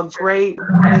give a great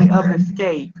way of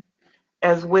escape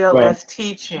as well as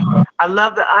teaching. I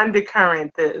love the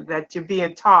undercurrent that you're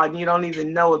being taught, and you don't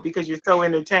even know it because you're so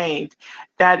entertained.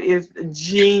 That is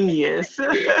genius.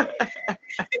 I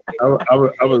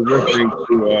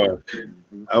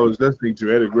was listening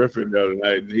to Eddie Griffin the other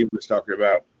night, and he was talking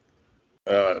about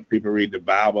people reading the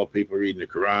Bible, people reading the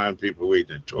Quran, people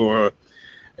reading the Torah,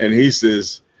 and he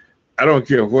says, I don't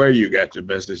care where you got the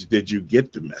message. Did you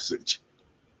get the message?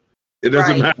 It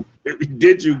doesn't matter.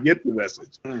 Did you get the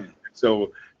message?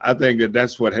 So I think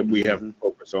that's what we have to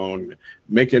focus on,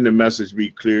 making the message be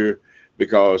clear,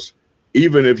 because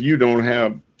even if you don't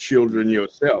have children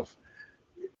yourself,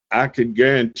 I can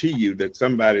guarantee you that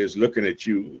somebody is looking at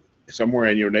you somewhere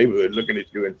in your neighborhood, looking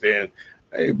at you and saying,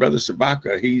 hey, Brother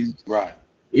Sabaka, he's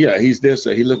this,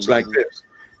 or he looks like this.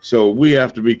 So we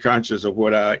have to be conscious of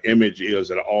what our image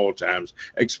is at all times,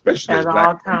 especially as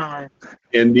black men.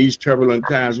 In these turbulent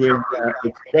times,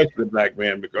 especially black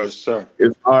men, because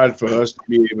it's hard for us to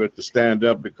be able to stand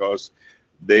up, because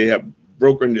they have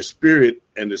broken the spirit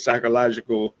and the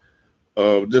psychological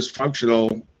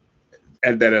dysfunctional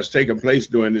and that has taken place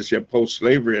during this year,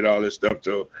 post-slavery and all this stuff.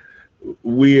 So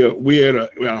we're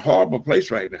in a horrible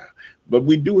place right now. But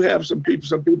we do have some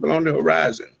people on the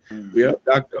horizon. We have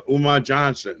Dr. Umar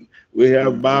Johnson. We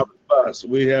have Bob Bus.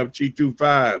 We have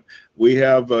G25. We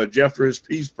have Jeffers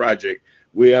Peace Project.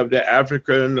 We have the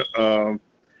African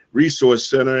Resource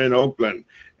Center in Oakland.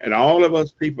 And all of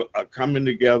us people are coming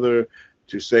together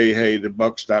to say, hey, the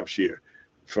buck stops here.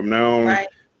 From now on,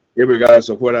 regardless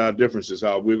of what our differences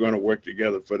are, we're going to work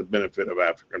together for the benefit of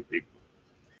African people.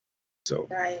 So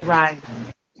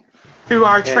through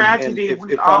our tragedy,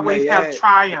 we always have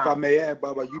triumph. If I may add,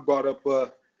 Baba, you brought up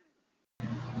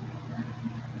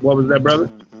what was that,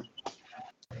 brother?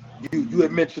 You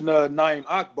had mentioned Naim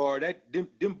Akbar.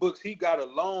 Them books he got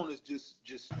alone is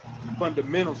just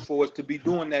fundamentals for us to be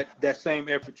doing that same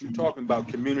effort you're talking about,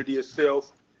 community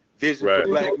itself, vision for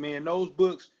black men. Those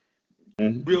books,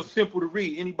 real simple to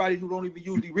read. Anybody who don't even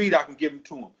usually read, I can give them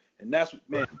to them. And that's,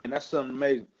 man, and that's something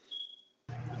amazing.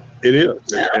 It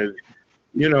is. And,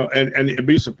 you know, and it'd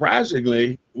be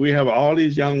surprisingly, we have all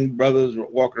these young brothers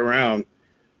walking around,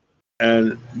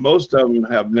 and most of them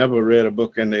have never read a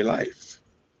book in their life.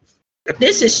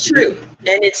 This is true,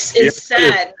 and it's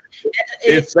sad.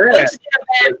 It's sad. Books get a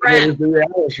bad rap. It's the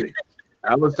reality.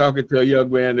 I was talking to a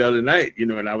young man the other night, you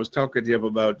know, and I was talking to him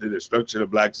about the destruction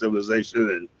of Black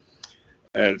civilization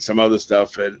and some other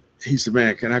stuff. And he said,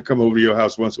 "Man, can I come over to your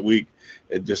house once a week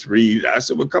and just read?" I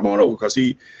said, "Well, come on over," because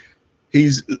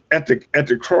he's at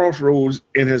the crossroads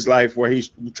in his life where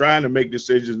he's trying to make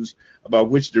decisions about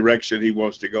which direction he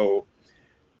wants to go.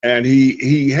 And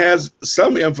he has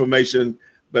some information,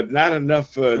 but not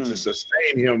enough to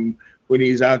sustain him when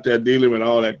he's out there dealing with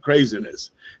all that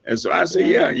craziness. And so I say,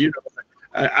 yeah, you know,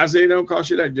 I say, it don't cost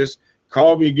you that. Just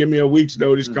call me, give me a week's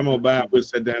notice, come on by, we'll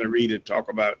sit down and read and talk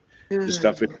about the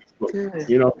stuff in the book,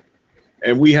 you know.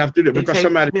 And we have to do it because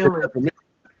somebody did that for me.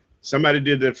 Somebody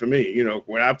did that for me. You know,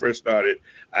 when I first started,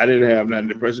 I didn't have nothing.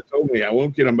 The person told me, I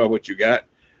won't kid them about what you got.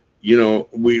 You know,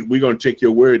 we're going to take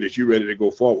your word that you're ready to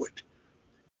go forward.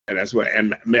 And that's what,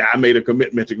 and I made a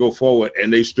commitment to go forward,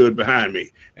 and they stood behind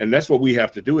me. And that's what we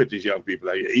have to do with these young people.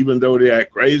 Like, even though they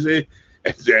act crazy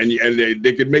and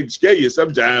they can scare you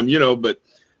sometimes, you know, but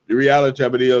the reality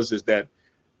of it is that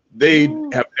they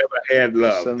have never had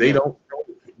love. They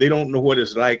don't know what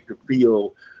it's like to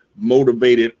feel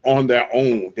motivated on their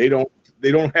own. They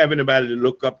don't have anybody to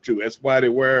look up to. That's why they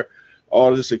wear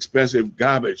all this expensive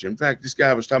garbage. In fact, this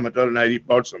guy was talking about the other night, he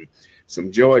bought some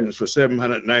Jordans for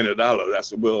 $790. I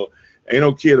said, well, ain't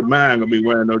no kid of mine gonna be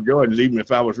wearing no Jordans, even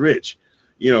if I was rich,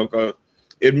 you know, because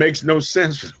it makes no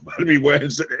sense for somebody to be wearing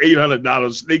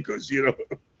 $800 sneakers, you know.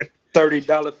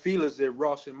 $30 feelers at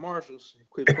Ross and Marshalls.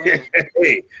 Quit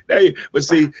playing. But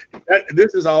see,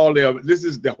 this is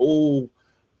the whole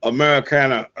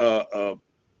Americana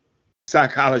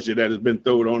psychology that has been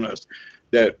thrown on us,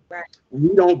 that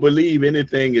we don't believe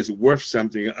anything is worth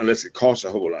something unless it costs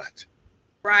a whole lot.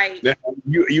 Right. Now,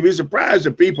 you'd be surprised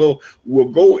if people will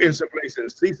go in some place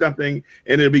and see something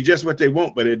and it'll be just what they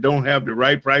want, but it don't have the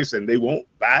right price and they won't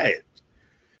buy it.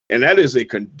 And that is a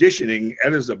conditioning.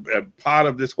 That is a part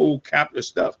of this whole capitalist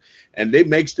stuff. And they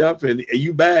make stuff and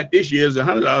you buy it this year is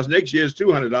 $100, next year is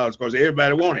 $200 because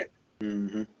everybody want it.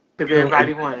 Mm-hmm. Because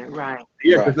everybody want it, right?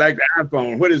 Yeah, right. It's like the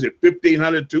iPhone. What is it?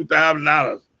 $1,500,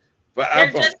 $2,000 for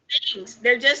iPhone. Just things.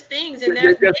 They're just things, and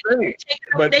They're just things.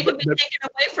 They can be taken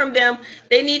away from them.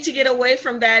 They need to get away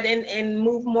from that and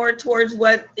move more towards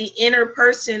what the inner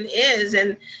person is.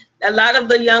 And a lot of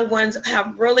the young ones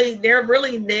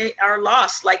they are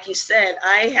lost, like you said.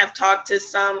 I have talked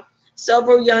to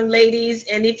several young ladies,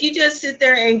 and if you just sit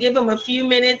there and give them a few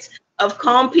minutes of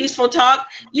calm, peaceful talk,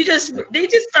 they just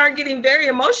start getting very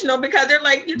emotional because they're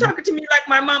like, you're talking to me like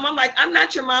my mom. I'm like, I'm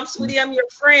not your mom, sweetie, I'm your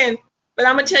friend. But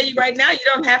I'm gonna tell you right now, you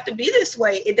don't have to be this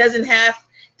way. It doesn't have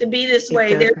to be this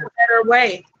way. There's a better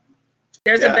way.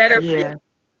 There's a better way.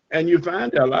 And you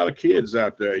find a lot of kids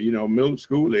out there, you know, middle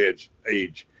school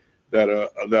age that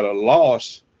are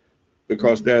lost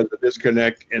because there's a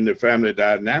disconnect in the family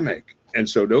dynamic. And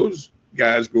so those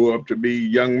guys grow up to be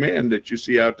young men that you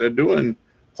see out there doing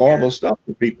horrible stuff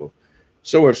to people.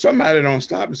 So if somebody don't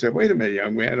stop and say, wait a minute,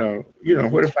 young man, you know,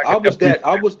 what if I was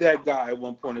that guy at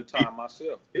one point in time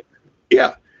myself.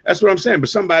 Yeah, that's what I'm saying. But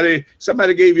somebody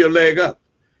gave you a leg up.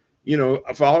 You know,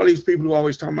 for all these people who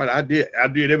always talking about I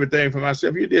did everything for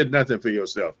myself, you did nothing for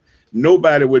yourself.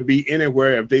 Nobody would be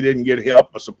anywhere if they didn't get help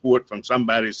or support from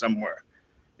somebody somewhere.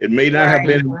 It may not have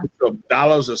been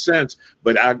dollars or cents,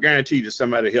 but I guarantee that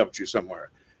somebody helped you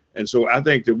somewhere. And so I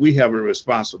think that we have a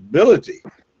responsibility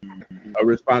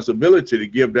to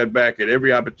give that back at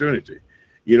every opportunity.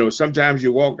 You know, sometimes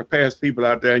you walk past people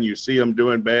out there and you see them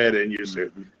doing bad and you say,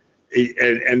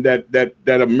 and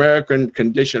that American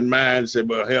conditioned mind said,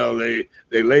 well, hell, they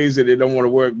lazy, they don't want to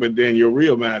work, but then your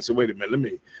real mind said, wait a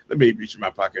minute, let me reach in my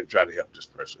pocket and try to help this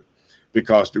person.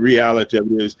 Because the reality of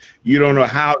it is you don't know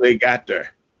how they got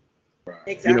there.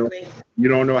 Exactly. You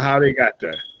don't know how they got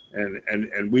there.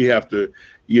 And we have to,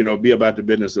 you know, be about the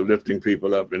business of lifting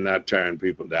people up and not tearing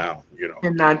people down, you know.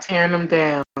 And not tearing them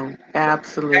down.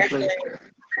 Absolutely.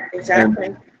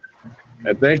 Exactly.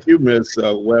 And thank you, Ms.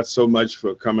 West, so much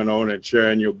for coming on and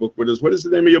sharing your book with us. What is the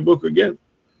name of your book again?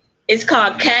 It's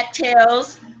called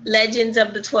Cattails, Legends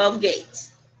of the 12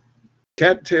 Gates.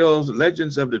 Cattails,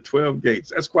 Legends of the 12 Gates.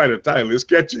 That's quite a title. It's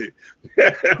catchy.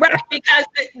 Right, because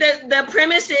the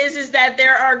premise is that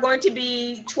there are going to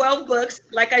be 12 books,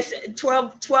 like I said,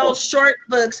 12 short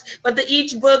books, but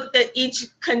each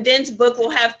condensed book will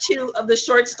have 2 of the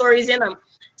short stories in them.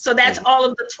 So that's all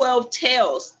of the 12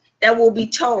 tales that will be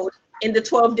told in the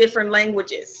 12 different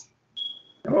languages.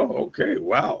 Oh, okay.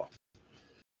 Wow.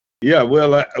 Yeah, well,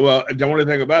 the only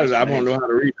thing about it, I don't know how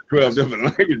to read the 12 different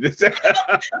languages.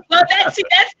 Well,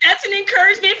 that's an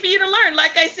encouragement for you to learn.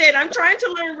 Like I said, I'm trying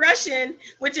to learn Russian,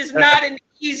 which is not an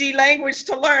easy language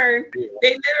to learn.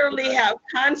 They literally have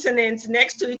consonants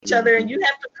next to each other, and you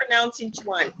have to pronounce each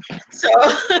one. So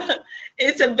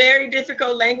it's a very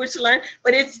difficult language to learn,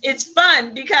 but it's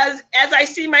fun because as I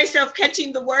see myself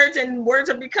catching the words and words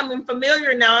are becoming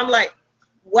familiar now, I'm like,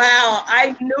 wow,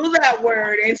 I knew that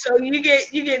word. And so you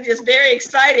get just very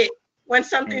excited when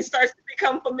something starts to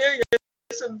become familiar.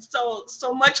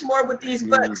 So much more with these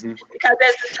books, because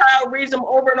as the child reads them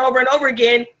over and over and over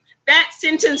again, that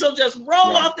sentence will just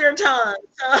roll off their tongue.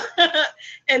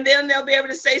 And then they'll be able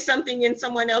to say something in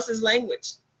someone else's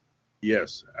language.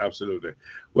 Yes, absolutely.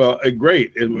 Well,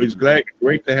 great. It's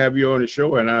great to have you on the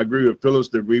show. And I agree with Phyllis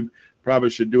that we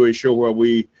probably should do a show where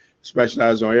we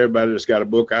specialize on everybody that's got a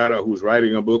book out or who's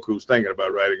writing a book, who's thinking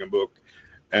about writing a book.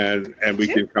 And we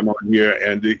can come on here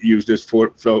and use this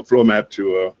floor mat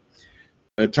to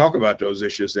talk about those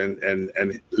issues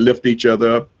and lift each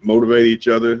other up, motivate each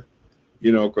other,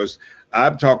 because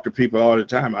I've talked to people all the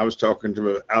time. I was talking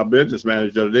to our business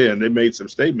manager the other day, and they made some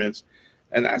statements,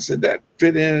 and I said that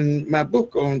fit in my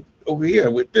book on over here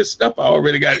with this stuff I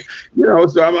already got,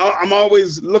 so I'm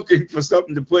always looking for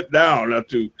something to put down or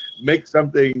to make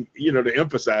something, to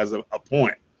emphasize a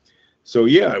point. So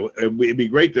yeah, it'd be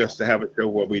great just to have a show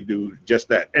where we do just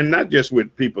that, and not just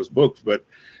with people's books, but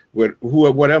with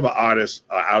whatever artists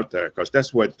are out there, because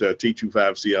that's what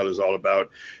T25CL is all about.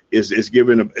 Is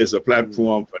giving is a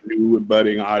platform for new and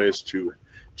budding artists to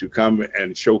come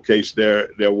and showcase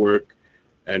their work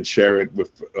and share it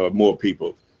with more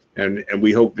people. And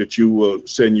we hope that you will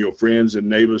send your friends and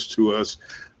neighbors to us,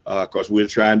 because we're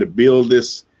trying to build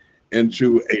this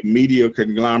into a media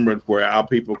conglomerate where our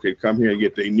people can come here and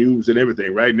get their news and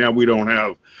everything. Right now, we don't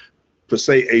have, per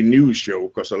se, a news show,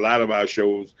 because a lot of our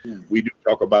shows, we do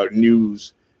talk about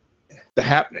news, the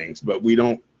happenings, but we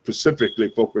don't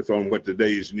specifically focus on what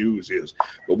today's news is.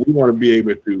 But we want to be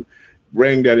able to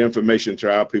bring that information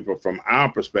to our people from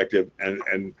our perspective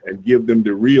and give them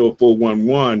the real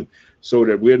 411, so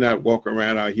that we're not walking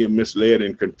around out here misled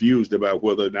and confused about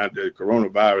whether or not the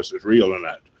coronavirus is real or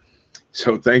not.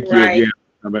 So thank you again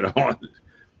for coming on.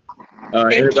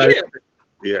 Thank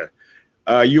you.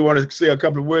 Yeah. You want to say a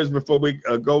couple of words before we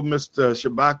go, Mr.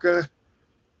 Shabaka?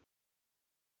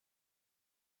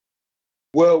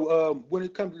 Well, when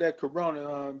it comes to that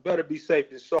corona, better be safe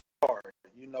than sorry.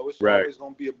 It's always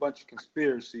going to be a bunch of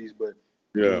conspiracies, but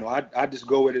I just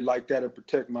go with it like that and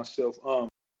protect myself.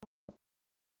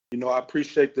 I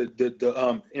appreciate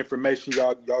the information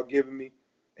y'all giving me,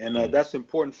 and that's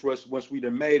important for us once we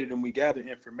done made it and we gather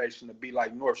information to be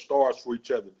like North Stars for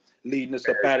each other, leading us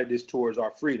up out of this towards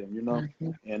our freedom,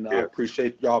 And I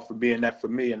appreciate y'all for being that for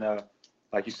me, and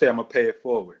like you said, I'm gonna pay it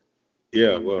forward.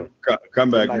 Yeah, well,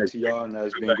 come back next to y'all, and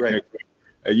it's been great.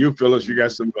 And you, Phyllis, you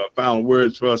got some final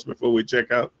words for us before we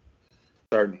check out?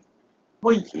 Certainly.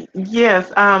 Well,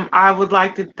 yes, I would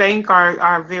like to thank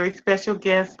our very special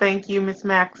guest. Thank you, Ms.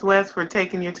 Max West, for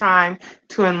taking your time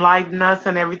to enlighten us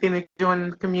on everything that you're doing in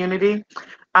the community.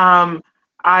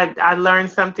 I learned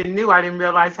something new. I didn't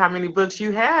realize how many books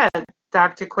you had,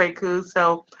 Dr. Kweku.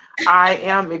 So I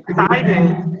am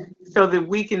excited so that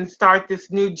we can start this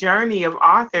new journey of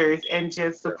authors and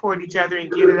just support each other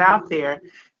and get it out there.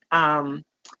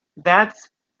 That's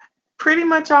pretty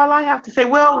much all I have to say.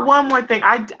 Well, one more thing.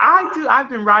 I've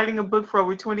been writing a book for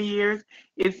over 20 years.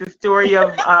 It's the story of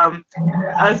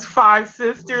us 5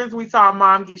 sisters. We saw our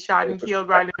mom get shot and killed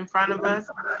right in front of us.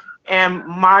 And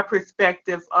my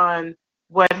perspective on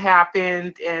what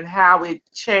happened and how it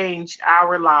changed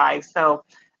our lives. So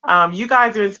you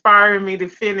guys are inspiring me to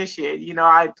finish it.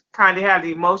 I kind of had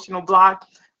the emotional block,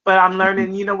 but I'm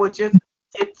learning, just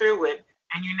get through it.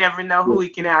 And you never know who we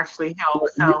can actually help.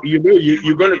 So you're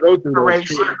going to go through those.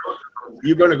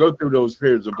 You're going to go through those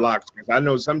periods of blocks. I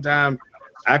know sometimes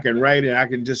I can write and I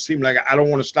can just seem like I don't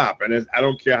want to stop, and I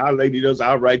don't care how late it is.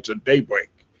 I'll write till daybreak.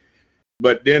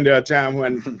 But then there are times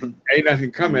when ain't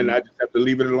nothing coming. I just have to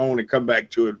leave it alone and come back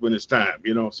to it when it's time.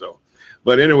 So.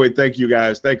 But anyway, thank you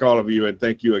guys. Thank all of you, and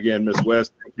thank you again, Ms.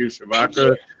 West. Thank you,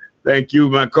 Shabaka. Thank you,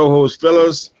 my co-host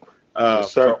Phyllis.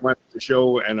 For the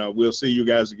show, and we'll see you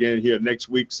guys again here next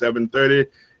week, 7:30.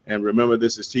 And remember,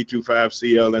 this is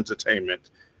T25CL Entertainment.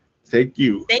 Thank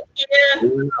you. Thank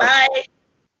you. Bye.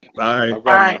 Bye.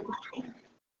 Bye.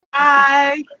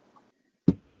 Bye.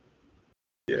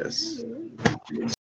 Yes.